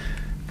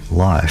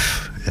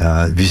life,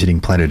 visiting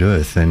planet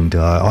Earth. And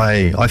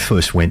I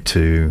first went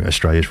to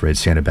Australia's Red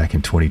Centre back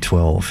in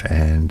 2012,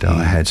 and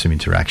I had some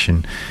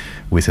interaction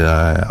with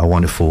a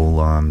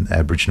wonderful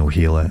Aboriginal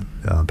healer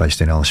based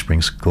in Alice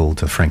Springs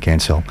called Frank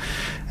Ansell.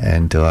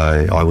 And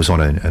I was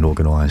on an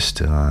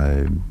organised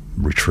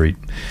retreat,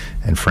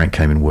 and Frank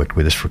came and worked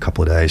with us for a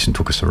couple of days and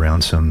took us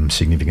around some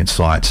significant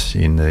sites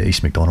in the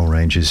East McDonnell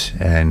Ranges.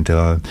 And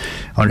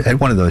at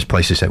one of those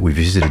places that we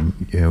visited,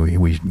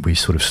 we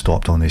sort of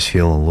stopped on this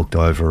hill and looked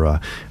over a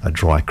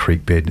dry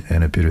creek bed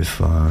and a bit of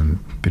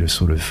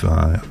sort of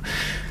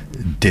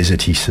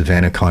deserty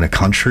savannah kind of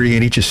country,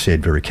 and he just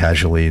said very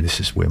casually, this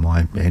is where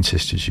my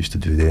ancestors used to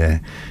do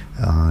their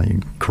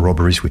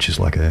corroborees, which is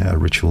like a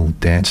ritual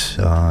dance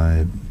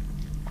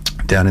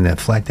down in that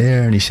flat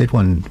there. And he said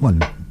one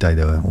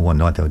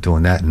night they were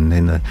doing that, and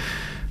then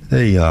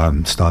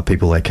the Star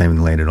people, they came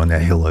and landed on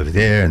that hill over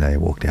there, and they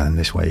walked down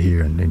this way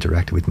here and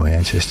interacted with my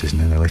ancestors,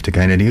 and then they left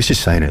again. And he was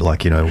just saying it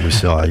like, it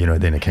was,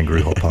 then a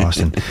kangaroo hopped past,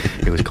 and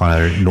it was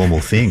kind of a normal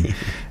thing.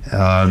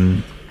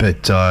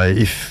 But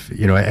if,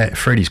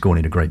 Freddie's gone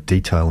into great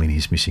detail in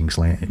his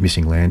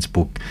Missing Lands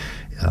book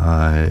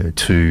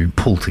to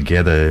pull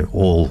together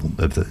all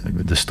of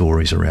the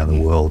stories around the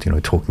world,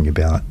 talking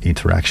about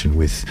interaction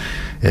with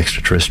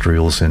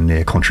extraterrestrials and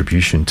their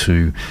contribution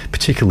to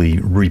particularly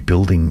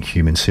rebuilding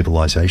human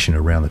civilization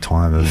around the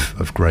time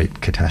of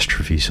great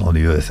catastrophes on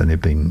the Earth, and there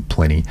have been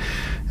plenty.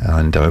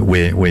 And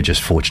we're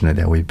just fortunate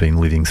that we've been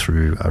living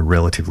through a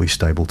relatively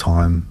stable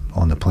time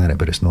on the planet,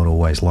 but it's not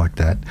always like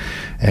that.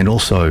 And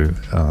also,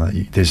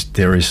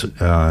 there is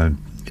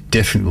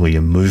definitely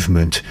a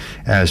movement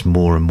as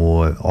more and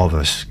more of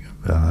us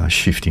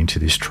shift into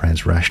this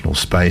transrational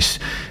space,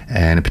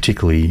 and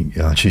particularly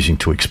choosing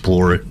to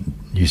explore it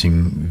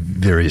using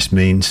various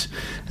means,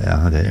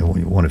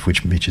 one of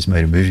which Mitch has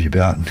made a movie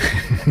about.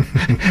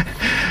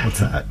 What's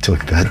that?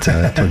 Talking about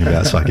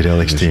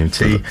psychedelics,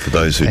 DMT. For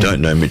those who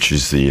don't know, Mitch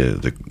is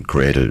the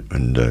creator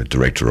and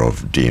director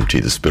of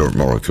DMT, the spirit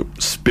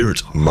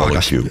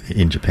molecule.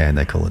 In Japan,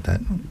 they call it that.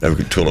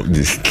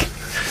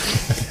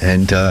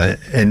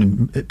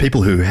 And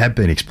people who have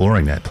been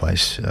exploring that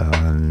place,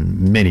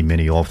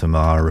 many of them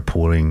are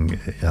reporting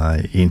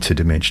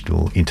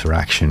interdimensional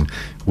interaction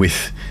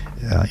with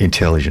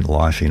intelligent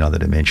life in other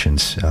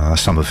dimensions,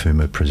 some of whom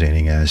are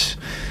presenting as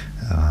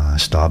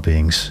star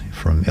beings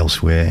from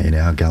elsewhere in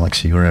our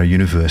galaxy or our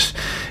universe.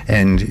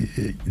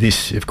 And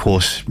this, of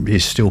course,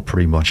 is still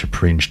pretty much a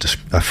fringe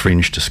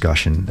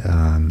discussion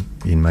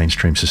in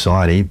mainstream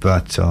society,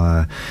 but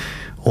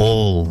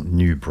all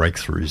new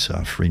breakthroughs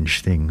are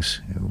fringe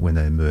things when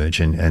they emerge,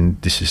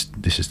 and this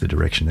is the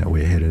direction that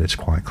we're headed. It's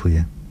quite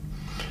clear.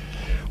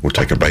 We'll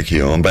take a break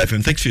here on Bay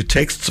FM. Thanks for your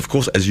texts, of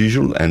course, as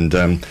usual, and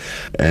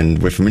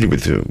we're familiar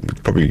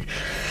with probably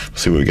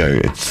see where we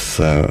go. It's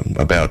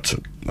about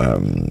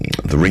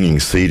the Ringing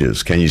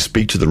Cedars. Can you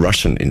speak to the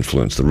Russian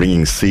influence? The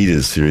Ringing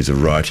Cedars series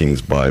of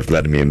writings by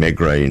Vladimir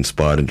Megre,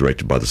 inspired and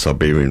directed by the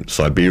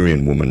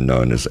Siberian woman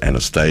known as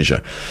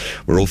Anastasia.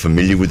 We're all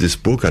familiar with this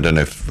book. I don't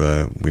know if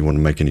we want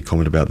to make any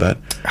comment about that.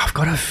 I've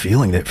got a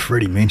feeling that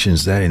Freddie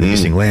mentions that in the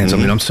Missing Lands. I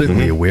mean, I'm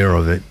certainly aware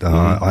of it.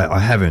 I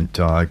haven't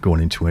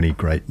gone into any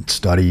great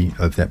study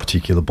of that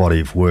particular body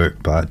of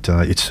work, but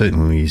it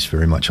certainly is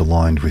very much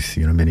aligned with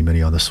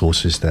many other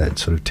sources that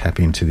sort of tap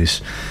into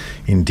this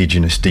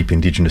deep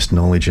indigenous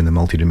knowledge and the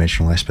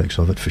multidimensional aspects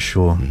of it, for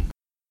sure.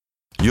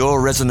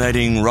 You're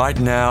resonating right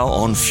now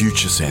on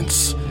Future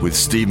Sense with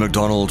Steve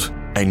McDonald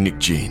and Nick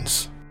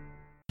Jeans.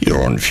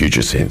 You're on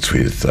Future Sense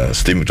with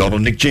Steve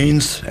McDonald, Nick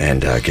Jeans,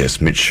 and our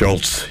guest Mitch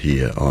Schultz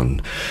here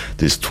on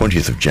this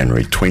 20th of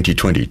January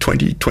 2020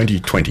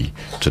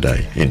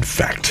 today. In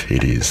fact,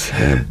 it is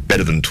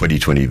better than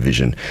 2020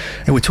 vision.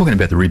 And we're talking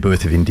about the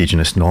rebirth of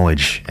Indigenous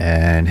knowledge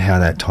and how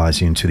that ties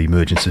into the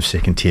emergence of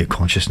second-tier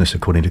consciousness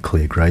according to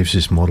Claire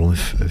Graves' model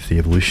of the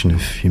evolution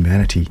of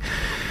humanity.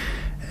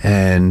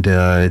 And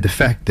the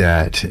fact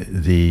that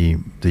the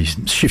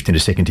shift into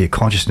second-tier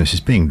consciousness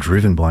is being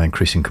driven by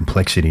increasing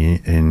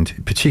complexity, and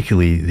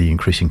particularly the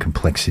increasing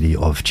complexity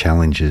of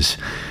challenges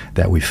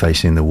that we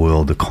face in the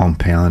world, the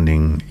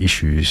compounding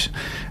issues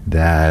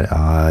that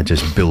are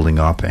just building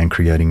up and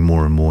creating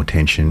more and more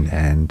tension,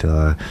 and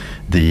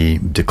the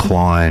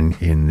decline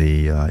in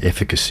the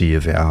efficacy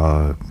of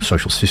our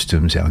social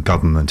systems, our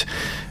government,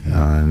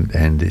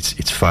 and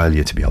its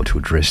failure to be able to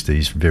address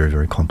these very,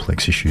 very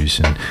complex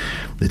issues. And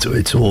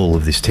it's all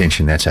of this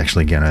tension that's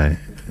actually going to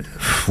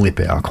flip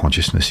our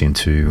consciousness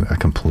into a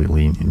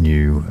completely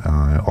new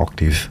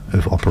octave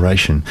of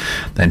operation.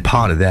 And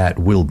part of that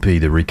will be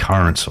the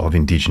recurrence of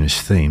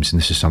Indigenous themes,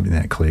 and this is something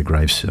that Claire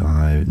Graves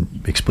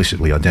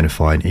explicitly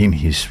identified in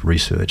his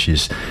research,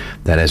 is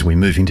that as we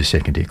move into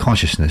second-tier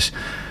consciousness,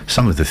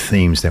 some of the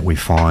themes that we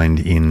find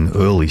in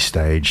early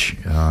stage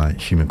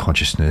human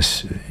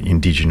consciousness,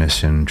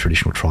 Indigenous and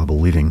traditional tribal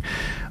living,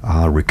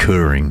 are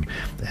recurring,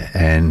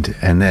 and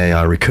they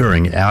are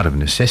recurring out of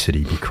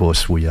necessity,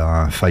 because we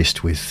are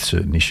faced with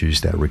certain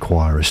issues that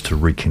require us to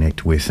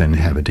reconnect with and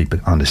have a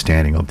deeper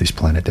understanding of this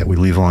planet that we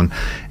live on,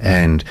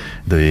 and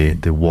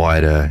the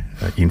wider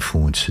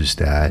influences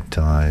that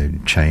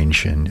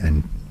change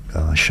and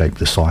shape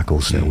the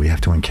cycles that we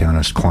have to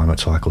encounter, climate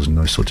cycles and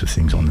those sorts of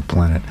things on the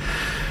planet.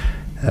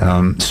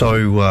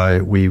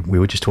 So we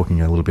were just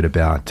talking a little bit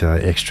about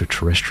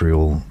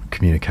extraterrestrial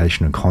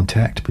communication and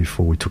contact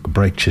before we took a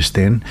break just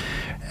then,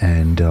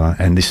 and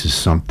this is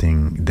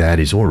something that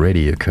is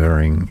already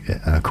occurring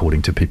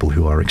according to people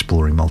who are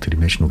exploring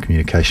multidimensional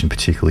communication,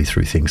 particularly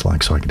through things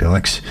like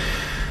psychedelics.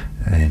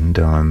 And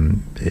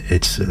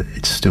it's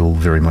still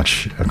very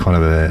much a kind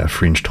of a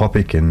fringe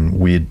topic and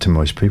weird to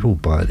most people,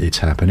 but it's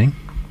happening.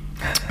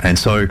 And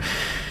so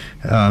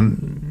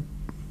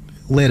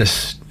let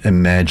us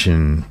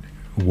imagine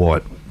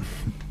what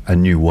a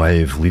new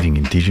way of living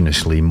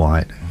indigenously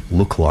might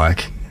look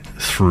like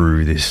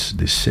through this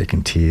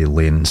second-tier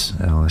lens,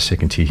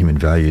 second-tier human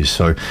values.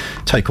 So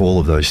take all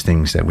of those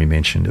things that we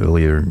mentioned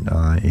earlier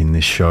in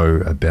this show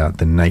about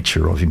the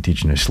nature of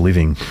Indigenous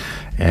living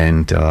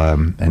and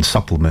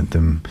supplement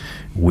them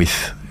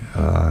with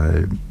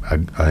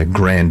a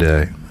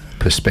grander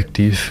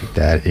perspective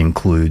that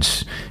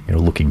includes,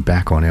 looking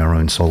back on our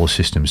own solar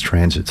system's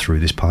transit through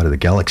this part of the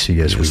galaxy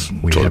as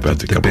we have about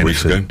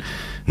the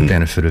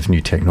benefit of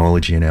new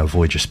technology in our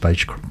Voyager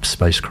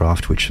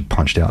spacecraft, which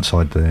punched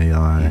outside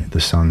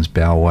the sun's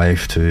bow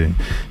wave to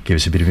give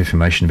us a bit of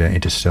information about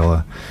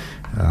interstellar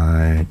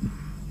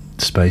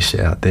space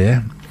out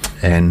there,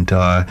 and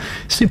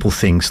simple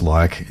things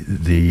like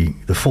the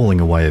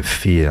falling away of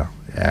fear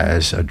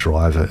as a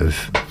driver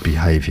of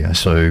behaviour.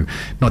 So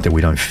not that we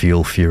don't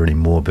feel fear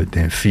anymore, but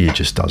then fear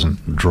just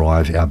doesn't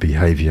drive our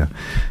behaviour.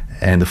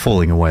 And the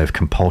falling away of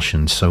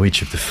compulsion. So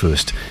each of the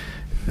first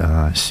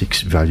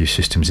 6 value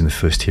systems in the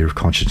first tier of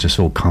consciousness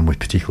all come with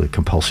particularly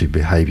compulsive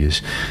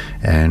behaviours,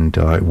 and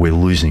we're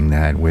losing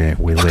that. We're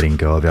letting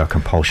go of our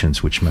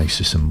compulsions, which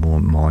makes us a more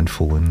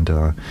mindful and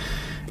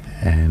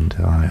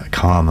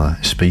calmer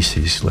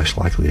species, less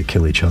likely to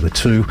kill each other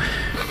too.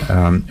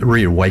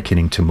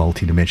 Reawakening to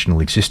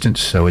multidimensional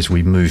existence. So as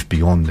we move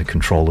beyond the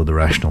control of the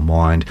rational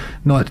mind,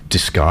 not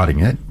discarding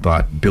it,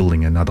 but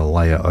building another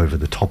layer over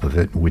the top of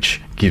it,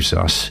 which gives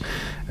us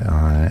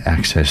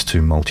access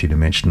to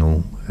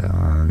multidimensional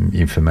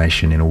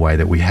information in a way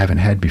that we haven't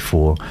had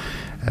before.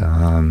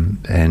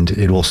 And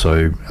it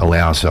also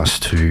allows us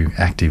to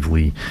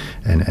actively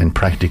and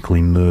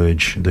practically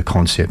merge the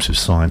concepts of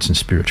science and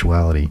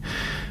spirituality.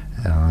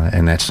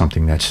 And that's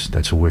something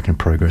that's a work in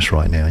progress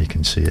right now. You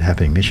can see it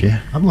happening this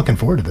year. I'm looking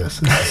forward to this.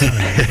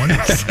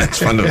 It's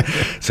fun.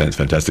 Sounds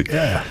fantastic.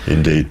 Yeah.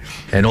 Indeed.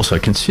 And also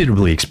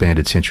considerably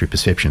expanded sensory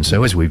perception.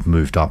 So as we've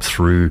moved up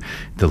through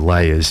the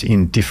layers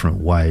in different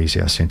ways,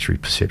 our sensory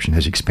perception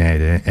has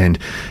expanded, and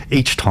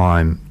each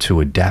time to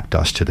adapt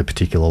us to the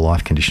particular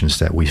life conditions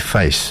that we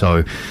face.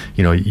 So,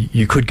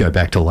 you could go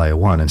back to layer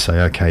 1 and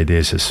say, okay,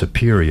 there's a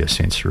superior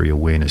sensory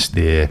awareness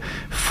there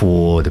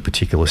for the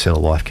particular set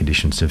of life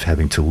conditions of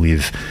having to live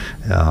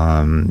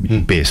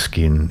bare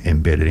skin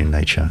embedded in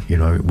nature,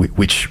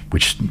 which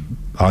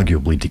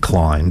arguably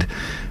declined,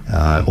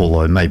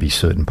 although maybe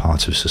certain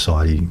parts of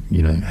society,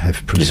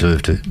 have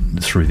preserved it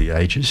through the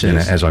ages. And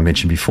as I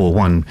mentioned before,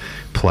 one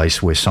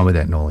place where some of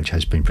that knowledge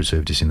has been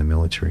preserved is in the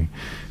military,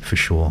 for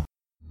sure.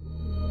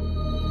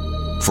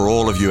 For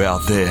all of you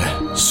out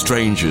there,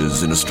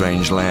 strangers in a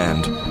strange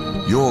land,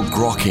 you're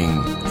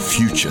grokking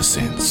Future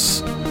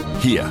Sense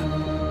here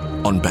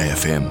on Bay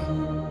FM.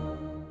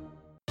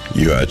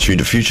 You are tuned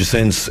to Future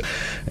Sense,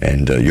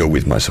 and you're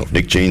with myself,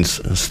 Nick Jeans,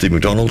 Steve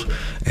McDonald,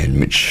 and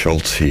Mitch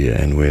Schultz here,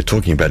 and we're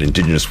talking about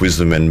Indigenous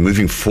wisdom and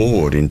moving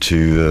forward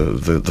into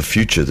the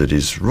future that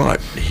is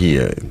right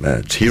here.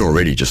 It's here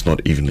already, just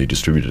not evenly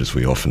distributed, as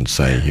we often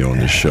say here on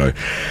this show.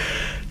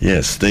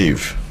 Yeah,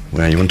 Steve.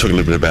 Well, you want to talk a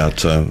little bit about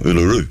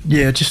Uluru?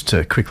 Yeah, just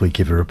to quickly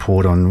give a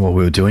report on what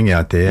we were doing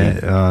out there.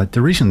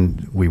 The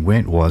reason we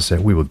went was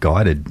that we were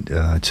guided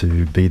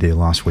to be there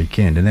last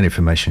weekend, and that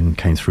information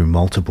came through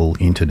multiple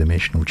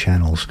interdimensional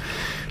channels.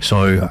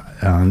 So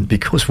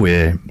because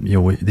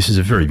this is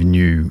a very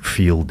new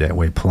field that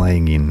we're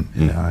playing in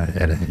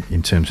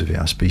in terms of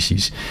our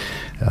species,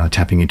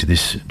 tapping into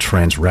this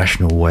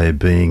trans-rational way of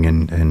being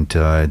and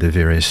the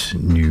various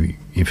new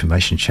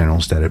information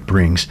channels that it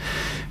brings.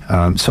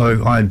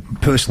 So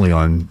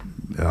I'm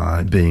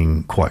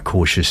being quite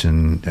cautious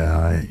and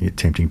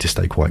attempting to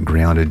stay quite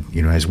grounded,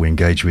 as we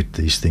engage with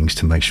these things,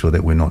 to make sure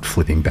that we're not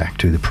flipping back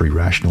to the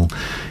pre-rational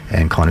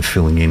and kind of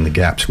filling in the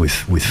gaps with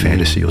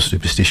fantasy or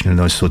superstition and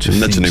those sorts of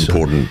things. That's an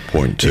important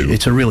point too.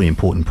 It's a really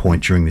important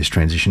point during this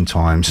transition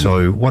time.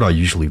 So what I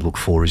usually look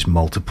for is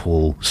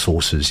multiple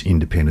sources,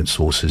 independent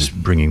sources,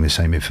 bringing the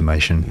same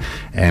information.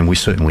 And we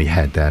certainly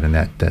had that, and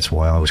that's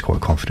why I was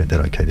quite confident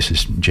that, okay, this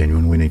is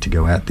genuine, we need to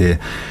go out there.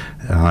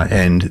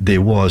 And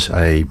there was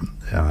a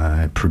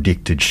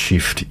predicted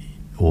shift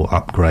or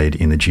upgrade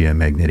in the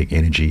geomagnetic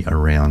energy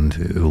around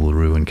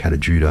Uluru and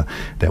Katajuda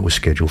that was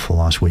scheduled for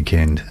last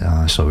weekend.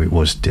 So it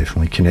was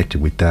definitely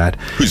connected with that.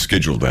 Who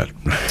scheduled that?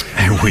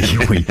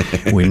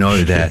 we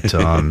know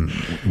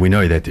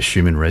that the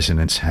Schumann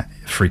resonance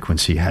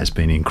frequency has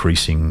been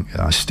increasing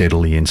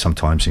steadily, and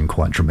sometimes in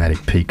quite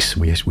dramatic peaks.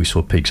 We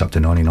saw peaks up to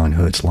 99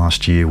 hertz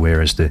last year,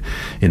 whereas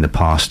in the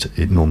past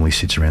it normally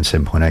sits around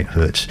 7.8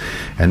 hertz.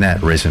 And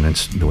that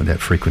resonance, that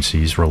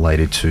frequency, is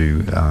related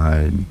to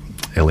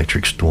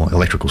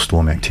electrical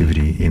storm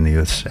activity in the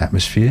Earth's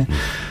atmosphere.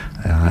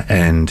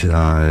 And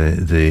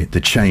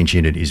the change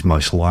in it is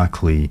most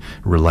likely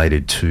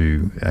related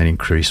to an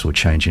increase or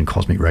change in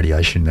cosmic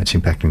radiation that's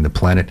impacting the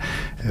planet,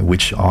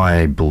 which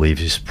I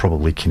believe is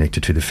probably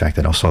connected to the fact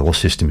that our solar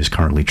system is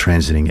currently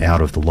transiting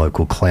out of the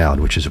local cloud,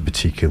 which is a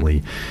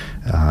particularly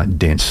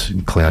dense,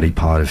 cloudy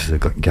part of the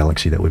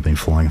galaxy that we've been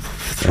flying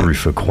through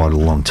for quite a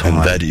long time.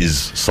 And that is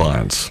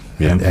science.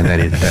 Yeah. And that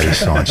is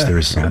science. There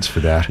is science for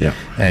that. Yeah.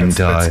 And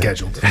that's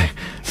scheduled.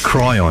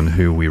 Cryon,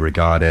 who we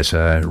regard as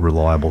a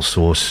reliable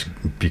source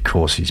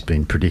because he's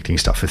been predicting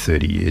stuff for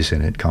 30 years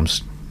and it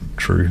comes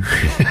true.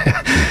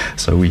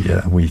 So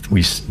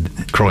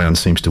Cryon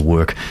seems to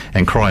work,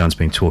 and Cryon's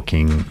been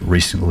talking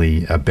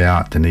recently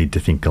about the need to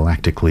think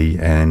galactically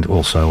and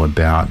also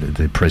about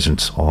the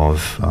presence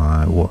of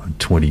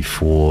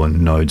 24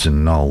 nodes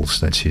and nulls.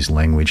 That's his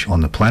language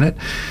on the planet.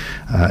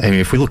 And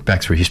if we look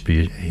back through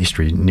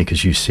history, Nick,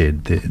 as you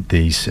said,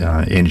 these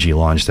energy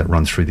lines that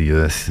run through the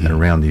Earth and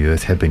around the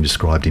Earth have been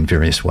described in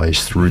various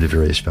ways through the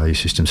various value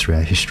systems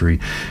throughout history,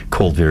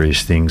 called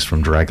various things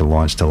from Dragon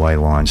lines to ley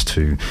lines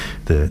to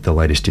the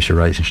latest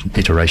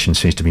iteration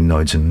seems to be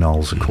nodes and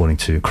nulls according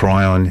to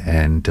Cryon,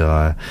 and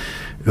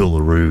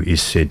Uluru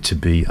is said to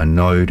be a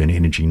node, an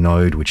energy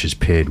node, which is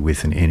paired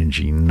with an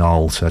energy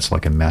null, so that's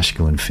like a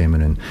masculine,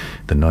 feminine,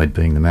 the node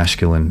being the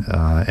masculine,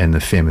 and the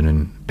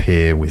feminine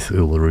pair with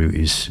Uluru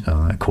is,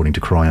 according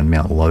to Cryon,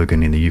 Mount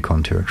Logan in the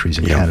Yukon Territories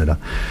in Canada.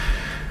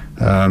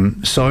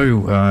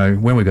 So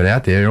when we got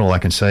out there, all I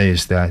can say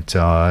is that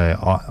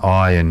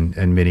I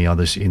and many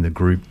others in the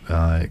group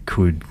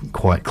could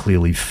quite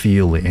clearly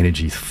feel the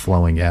energy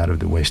flowing out of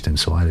the western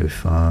side of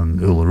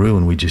Uluru,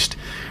 and we just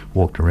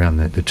walked around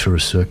the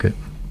tourist circuit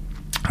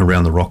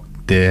around the rock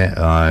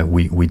there.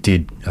 We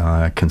did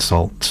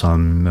consult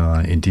some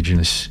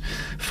Indigenous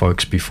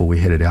folks before we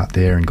headed out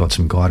there and got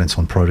some guidance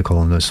on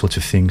protocol and those sorts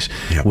of things.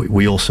 Yep.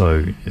 We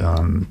also,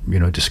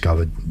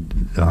 discovered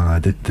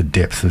the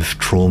depth of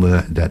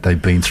trauma that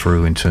they've been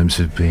through in terms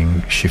of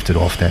being shifted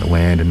off that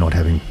land and not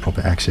having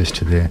proper access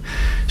to their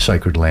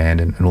sacred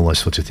land and all those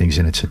sorts of things.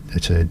 And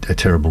it's a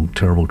terrible,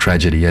 terrible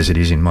tragedy, as it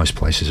is in most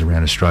places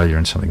around Australia,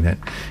 and something that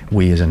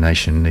we as a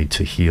nation need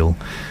to heal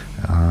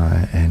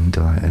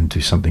and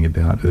do something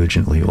about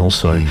urgently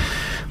also.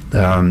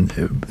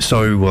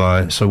 So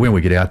when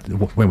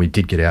we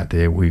did get out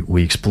there,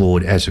 we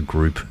explored as a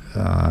group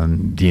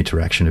the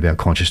interaction of our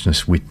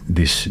consciousness with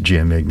this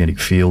geomagnetic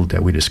field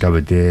that we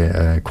discovered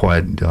there.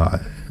 Quite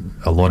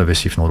a lot of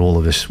us, if not all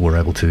of us, were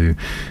able to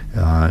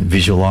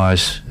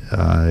visualize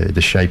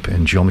the shape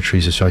and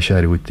geometries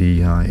associated with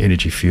the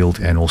energy field,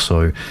 and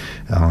also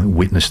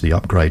witness the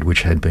upgrade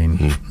which had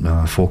been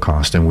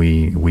forecast. And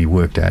we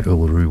worked at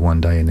Uluru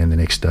one day, and then the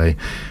next day,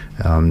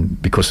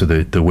 because of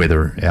the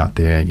weather out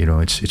there,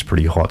 it's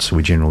pretty hot, so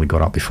we generally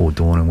got up before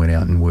dawn and went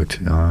out and worked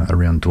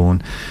around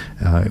dawn.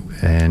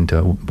 And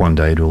one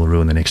day at Uluru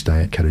and the next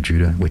day at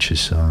Katajuda, which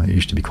is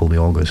used to be called the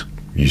Olgas.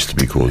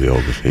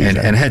 Exactly.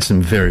 And had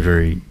some very,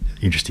 very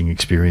interesting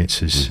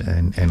experiences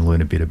and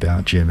learn a bit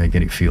about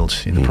geomagnetic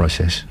fields in the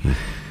process.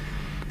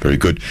 Very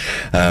good.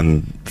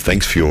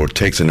 Thanks for your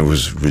text, and it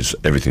was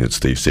everything that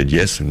Steve said.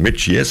 Yes, and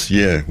Mitch, yes,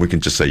 yeah. We can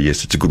just say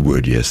yes. It's a good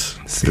word. Yes,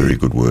 very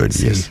good word.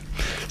 Yes.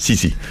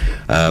 Cici,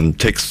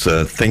 texts.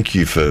 Thank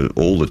you for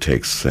all the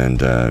texts,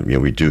 and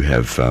we do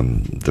have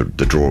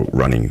the draw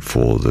running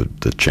for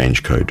the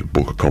change code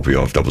book. A copy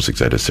of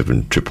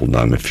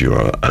 6687 if you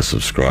are a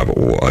subscriber,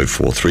 or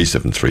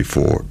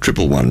 043734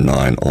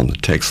 1119 on the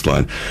text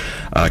line.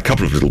 A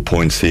couple of little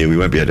points here. We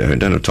won't be able to.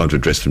 Don't have time to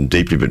address them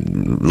deeply, but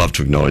love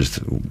to acknowledge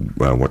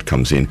what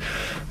comes in.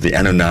 The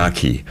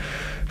Anunnaki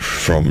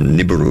from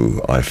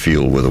Nibiru, I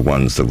feel, were the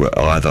ones that were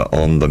either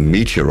on the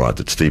meteorite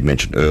that Steve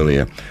mentioned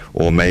earlier,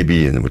 or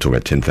maybe, and we're talking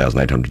about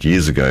 10,800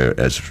 years ago,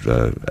 as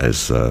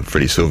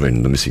Freddie Silver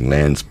in the Missing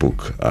Lands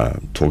book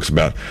talks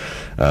about,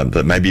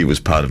 that maybe it was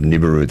part of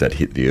Nibiru that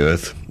hit the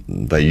Earth.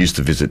 They used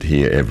to visit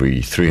here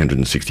every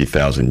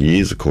 360,000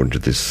 years, according to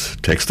this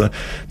texter.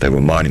 They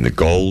were mining the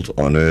gold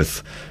on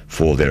Earth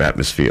for their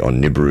atmosphere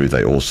on Nibiru.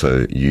 They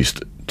also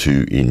used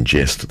to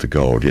ingest the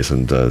gold. Yes,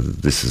 and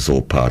this is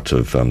all part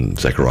of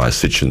Zecharia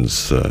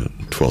Sitchin's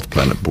 12th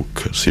Planet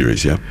book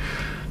series, yeah?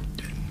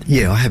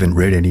 Yeah, I haven't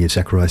read any of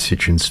Zecharia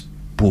Sitchin's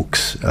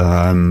books.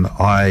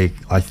 I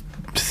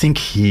think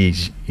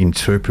he's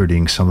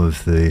interpreting some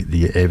of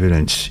the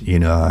evidence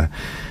in a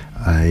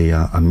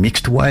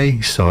mixed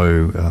way.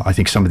 So I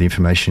think some of the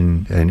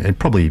information, and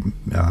probably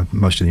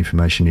most of the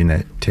information in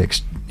that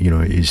text,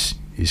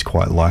 is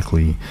quite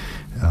likely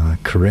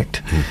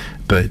correct.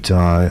 But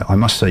I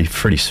must say,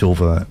 Freddie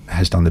Silver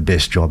has done the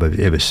best job I've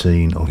ever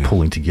seen of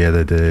pulling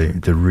together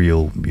the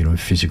real,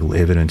 physical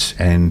evidence,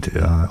 and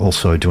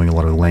also doing a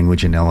lot of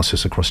language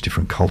analysis across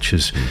different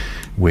cultures,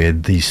 where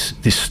this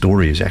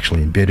story is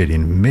actually embedded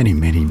in many,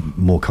 many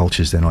more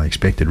cultures than I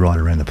expected right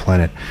around the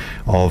planet,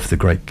 of the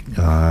great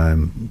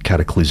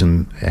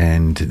cataclysm,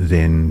 and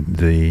then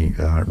the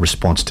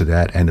response to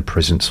that, and the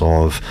presence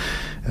of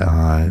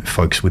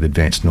folks with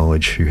advanced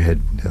knowledge who had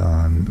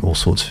all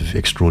sorts of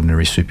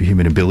extraordinary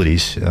superhuman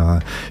abilities,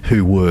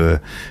 who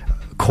were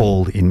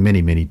called in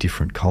many, many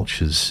different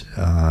cultures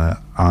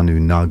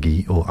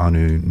Anunnaki or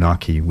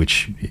Anunnaki,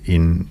 which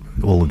in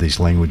all of these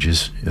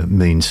languages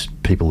means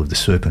people of the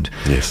serpent.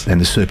 Yes.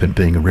 And the serpent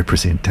being a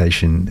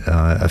representation,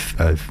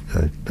 a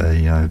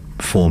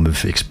form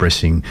of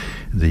expressing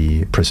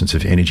the presence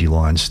of energy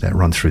lines that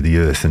run through the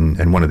earth.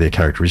 And one of their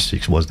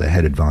characteristics was they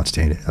had advanced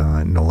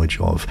knowledge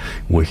of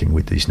working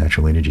with these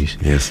natural energies.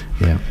 Yes.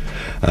 Yeah.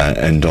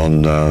 And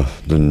on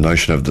the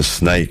notion of the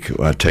snake,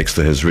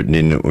 Texter has written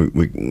in,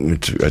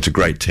 it's a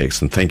great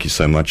text, and thank you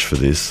so much for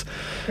this.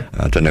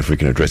 I don't know if we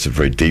can address it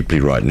very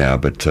deeply right now,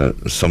 but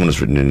someone has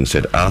written in and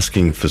said,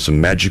 asking for some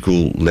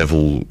magical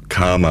level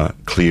karma,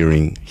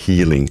 clearing,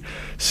 healing,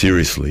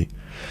 seriously.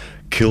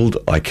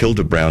 I killed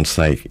a brown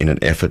snake in an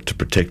effort to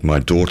protect my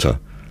daughter.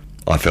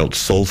 I felt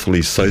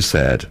soulfully so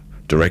sad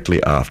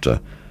directly after,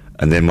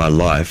 and then my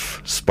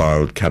life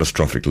spiraled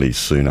catastrophically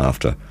soon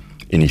after.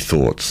 Any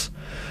thoughts?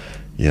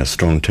 Yeah,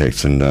 strong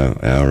text, and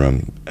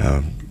our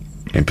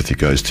empathy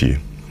goes to you.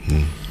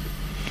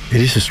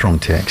 It is a strong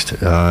text,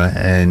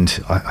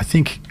 and I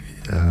think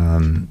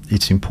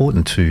it's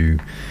important to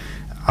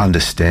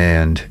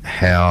understand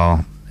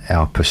how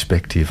our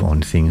perspective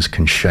on things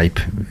can shape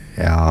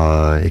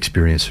our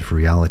experience of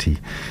reality.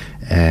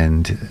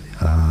 And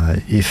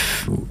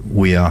if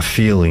we are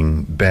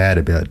feeling bad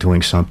about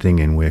doing something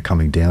and we're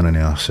coming down on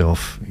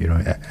ourselves,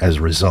 as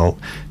a result,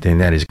 then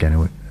that is going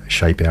to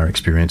shape our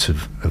experience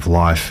of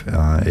life.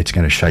 It's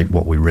going to shape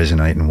what we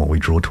resonate and what we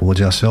draw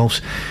towards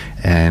ourselves.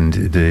 And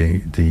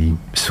the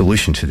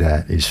solution to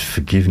that is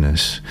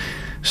forgiveness.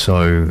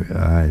 So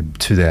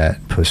to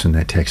that person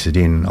that texted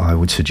in, I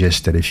would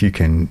suggest that if you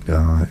can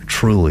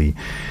truly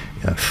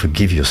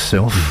forgive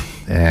yourself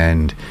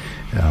and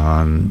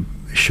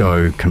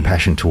show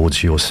compassion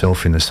towards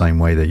yourself in the same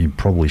way that you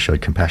probably showed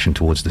compassion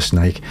towards the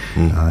snake,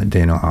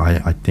 then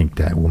I think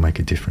that will make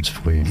a difference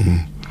for you.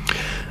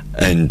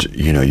 And,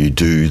 you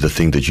do the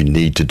thing that you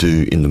need to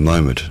do in the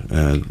moment.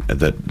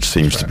 That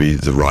seems to be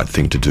the right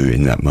thing to do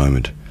in that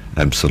moment.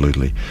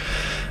 Absolutely.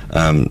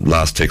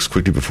 Last text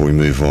quickly before we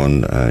move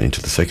on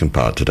into the second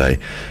part today.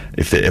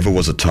 If there ever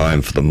was a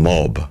time for the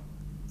mob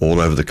all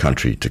over the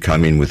country to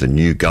come in with a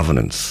new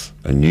governance,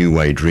 a new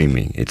way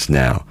dreaming, it's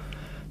now,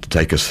 to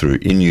take us through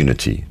in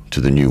unity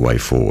to the new way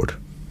forward.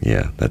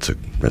 Yeah,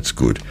 that's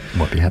good.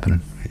 Might be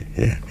happening.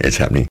 Yeah, it's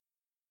happening.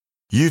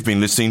 You've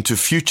been listening to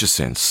Future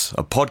Sense,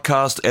 a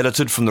podcast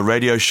edited from the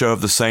radio show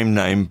of the same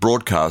name,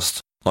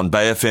 broadcast on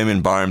Bay FM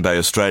in Byron Bay,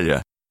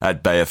 Australia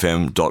at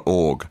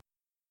bayfm.org.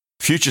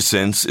 Future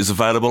Sense is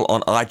available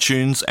on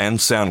iTunes and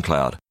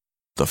SoundCloud.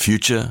 The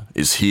future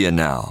is here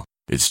now.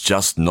 It's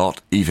just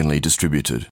not evenly distributed.